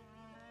about,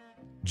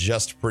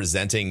 just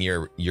presenting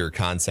your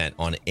content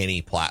on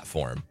any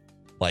platform,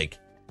 like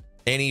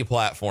any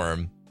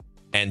platform,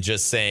 and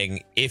just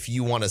saying, if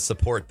you want to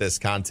support this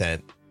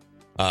content,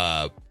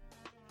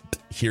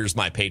 here's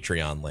my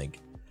Patreon link.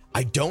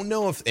 I don't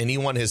know if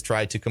anyone has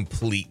tried to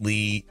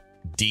completely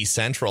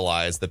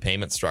decentralize the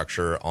payment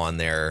structure on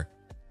their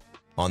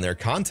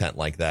content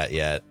like that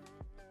yet.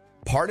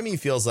 Part of me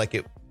feels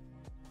like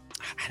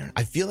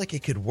I feel like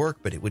it could work,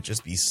 but it would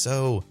just be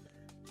so.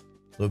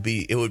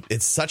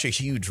 It's such a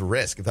huge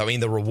risk. I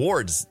mean, the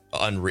rewards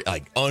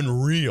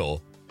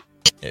unreal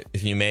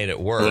if you made it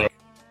work.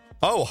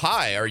 Oh,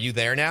 hi. Are you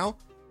there now?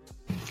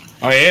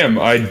 I am.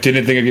 I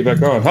didn't think I'd get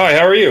back on. Hi,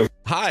 how are you?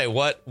 Hi.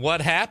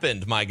 What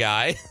happened, my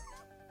guy?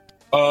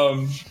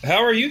 How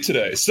are you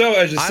today? So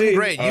as you see, I'm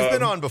great. You've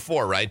been on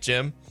before, right,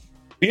 Jim?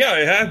 Yeah, I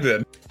have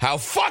been. How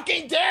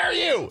fucking dare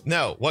you?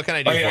 No. What can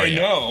I do for you?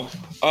 I know.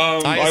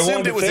 I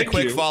assumed it was a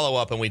quick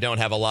follow-up, and we don't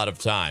have a lot of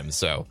time,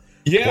 so.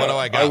 Yeah, what do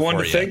I got? I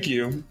wanted to thank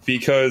you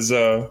because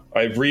I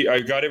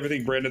got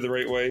everything branded the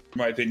right way, in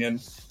my opinion.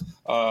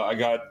 I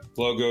got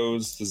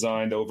logos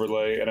designed,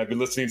 overlay, and I've been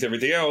listening to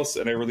everything else,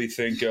 and I really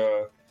think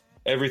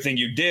everything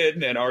you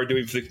did and are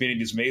doing for the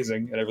community is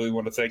amazing. And I really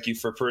want to thank you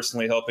for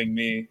personally helping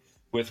me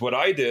with what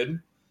I did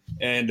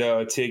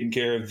and taking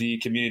care of the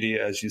community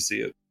as you see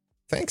it.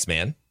 Thanks,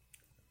 man.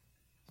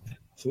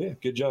 So yeah,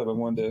 good job.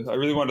 I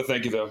really wanted to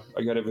thank you though.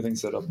 I got everything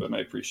set up and I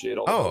appreciate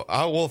all.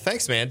 Well,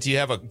 thanks, man. Do you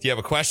have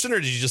a question, or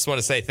did you just want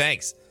to say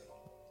thanks?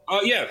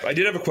 Yeah, I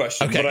did have a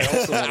question. Okay. But I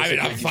also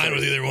I'm fine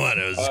with either one.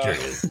 I was just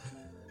curious.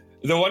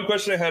 The one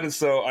question I had is,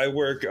 so I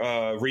work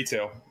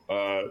retail,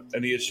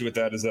 and the issue with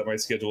that is that my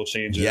schedule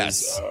changes.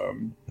 Yes.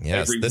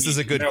 This is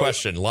a good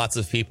question. Lots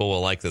of people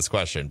will like this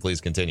question.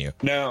 Please continue.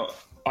 Now,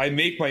 I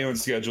make my own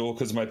schedule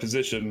because of my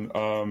position,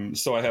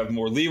 so I have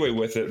more leeway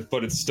with it,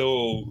 but it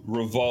still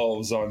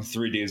revolves on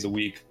 3 days a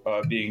week,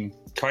 being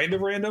kind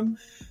of random.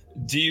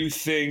 Do you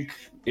think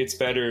it's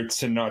better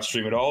to not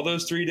stream it all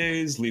those 3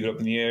 days, leave it up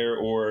in the air,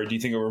 or do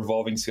you think a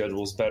revolving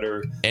schedule is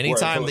better?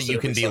 Anytime that you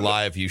can be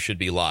live, you should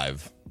be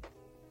live.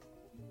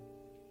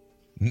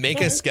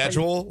 Make a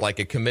schedule, like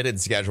a committed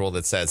schedule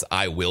that says,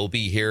 I will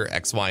be here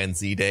X, Y, and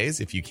Z days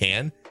if you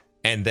can.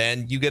 And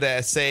then you get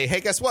to say, hey,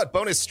 guess what?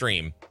 Bonus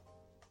stream.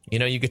 You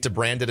know, you get to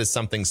brand it as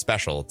something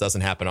special. It doesn't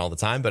happen all the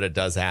time, but it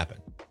does happen.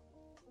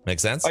 Make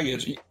sense? I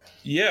get you.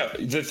 Yeah,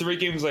 the 3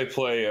 games I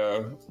play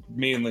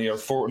mainly are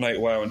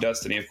Fortnite, WoW, and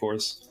Destiny, of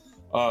course.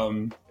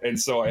 And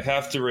so I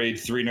have to raid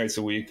 3 nights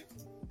a week.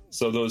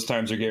 So those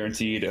times are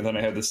guaranteed. And then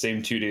I have the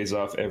same 2 days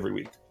off every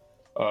week.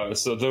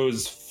 So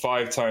those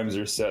 5 times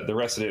are set. The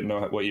rest I didn't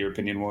know what your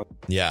opinion was.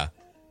 Yeah.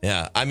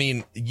 I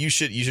mean, you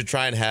should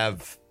try and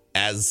have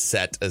as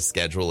set a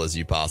schedule as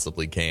you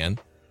possibly can.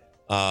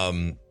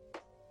 So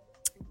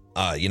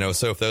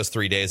if those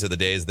 3 days are the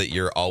days that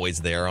you're always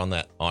there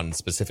on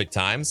specific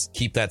times,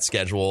 keep that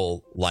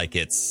schedule like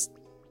it's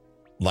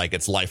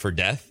life or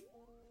death,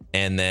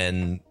 and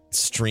then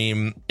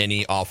stream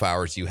any off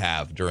hours you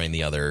have during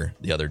the other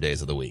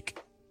days of the week.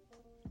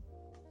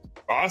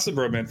 Awesome,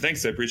 bro, man.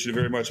 Thanks. I appreciate it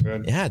very much,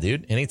 man. Yeah,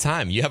 dude.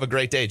 Anytime. You have a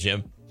great day,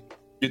 Jim.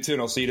 You too,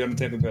 and I'll see you down in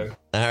Tampa Bay.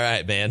 All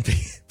right, man.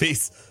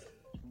 Peace.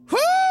 Woo!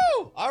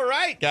 All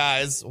right,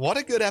 guys. What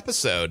a good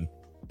episode.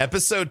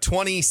 Episode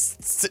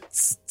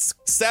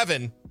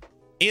 27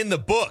 in the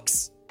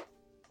books.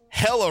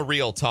 Hella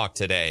real talk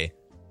today.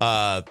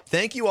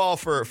 Thank you all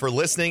for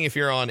listening. If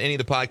you're on any of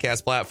the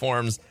podcast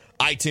platforms,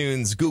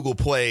 iTunes, Google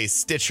Play,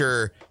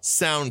 Stitcher,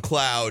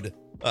 SoundCloud,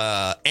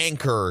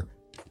 Anchor,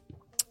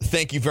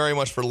 thank you very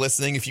much for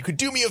listening. If you could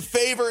do me a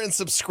favor and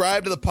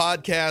subscribe to the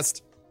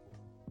podcast.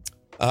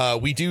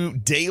 We do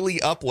daily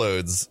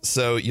uploads,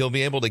 so you'll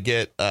be able to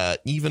get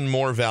even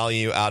more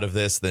value out of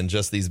this than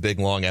just these big,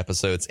 long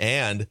episodes.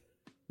 And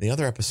the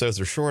other episodes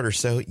are shorter,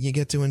 so you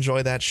get to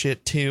enjoy that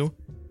shit too.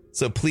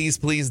 So please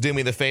do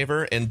me the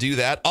favor and do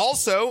that.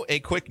 Also, a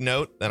quick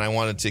note, and I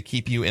wanted to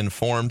keep you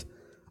informed.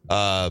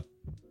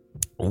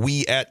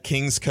 We at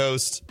King's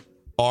Coast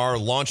are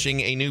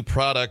launching a new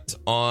product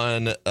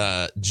on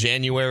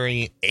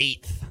January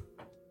 8th.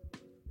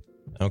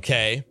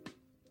 Okay.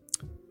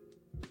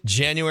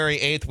 January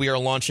 8th, we are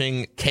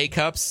launching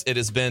K-Cups. It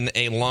has been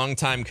a long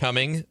time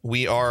coming.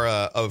 We are,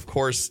 of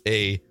course,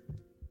 a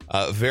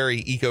very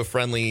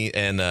eco-friendly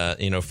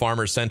and,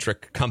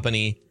 farmer-centric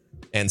company.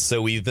 And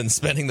so we've been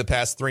spending the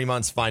past 3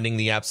 months finding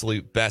the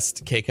absolute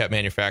best K-Cup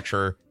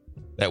manufacturer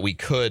that we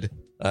could,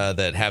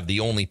 that have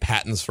the only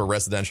patents for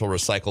residential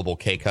recyclable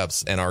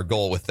K-Cups. And our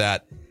goal with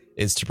that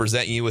is to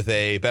present you with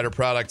a better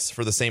product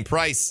for the same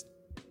price,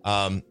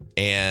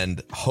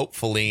 and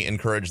hopefully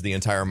encourage the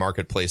entire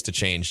marketplace to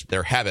change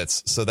their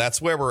habits. So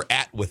that's where we're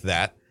at with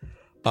that.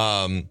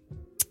 As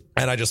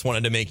And I just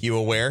wanted to make you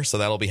aware. So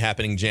that'll be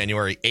happening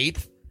January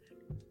 8th.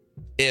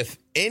 If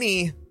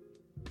any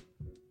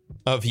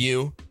of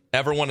you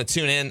ever want to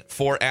tune in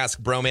for Ask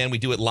Broman, we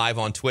do it live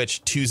on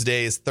Twitch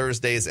Tuesdays,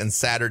 Thursdays, and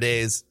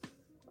Saturdays.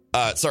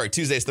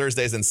 Tuesdays,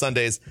 Thursdays, and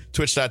Sundays.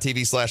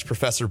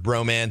 Twitch.tv/Professor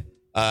Broman.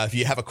 If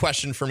you have a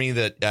question for me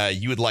that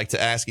you would like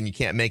to ask and you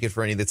can't make it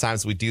for any of the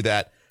times we do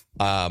that,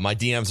 my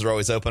DMs are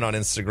always open on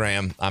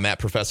Instagram. I'm at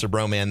Professor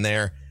Broman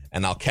there,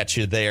 and I'll catch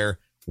you there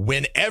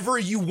whenever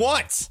you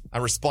want. I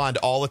respond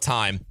all the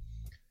time.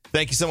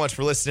 Thank you so much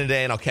for listening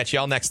today, and I'll catch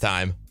y'all next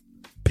time.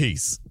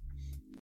 Peace.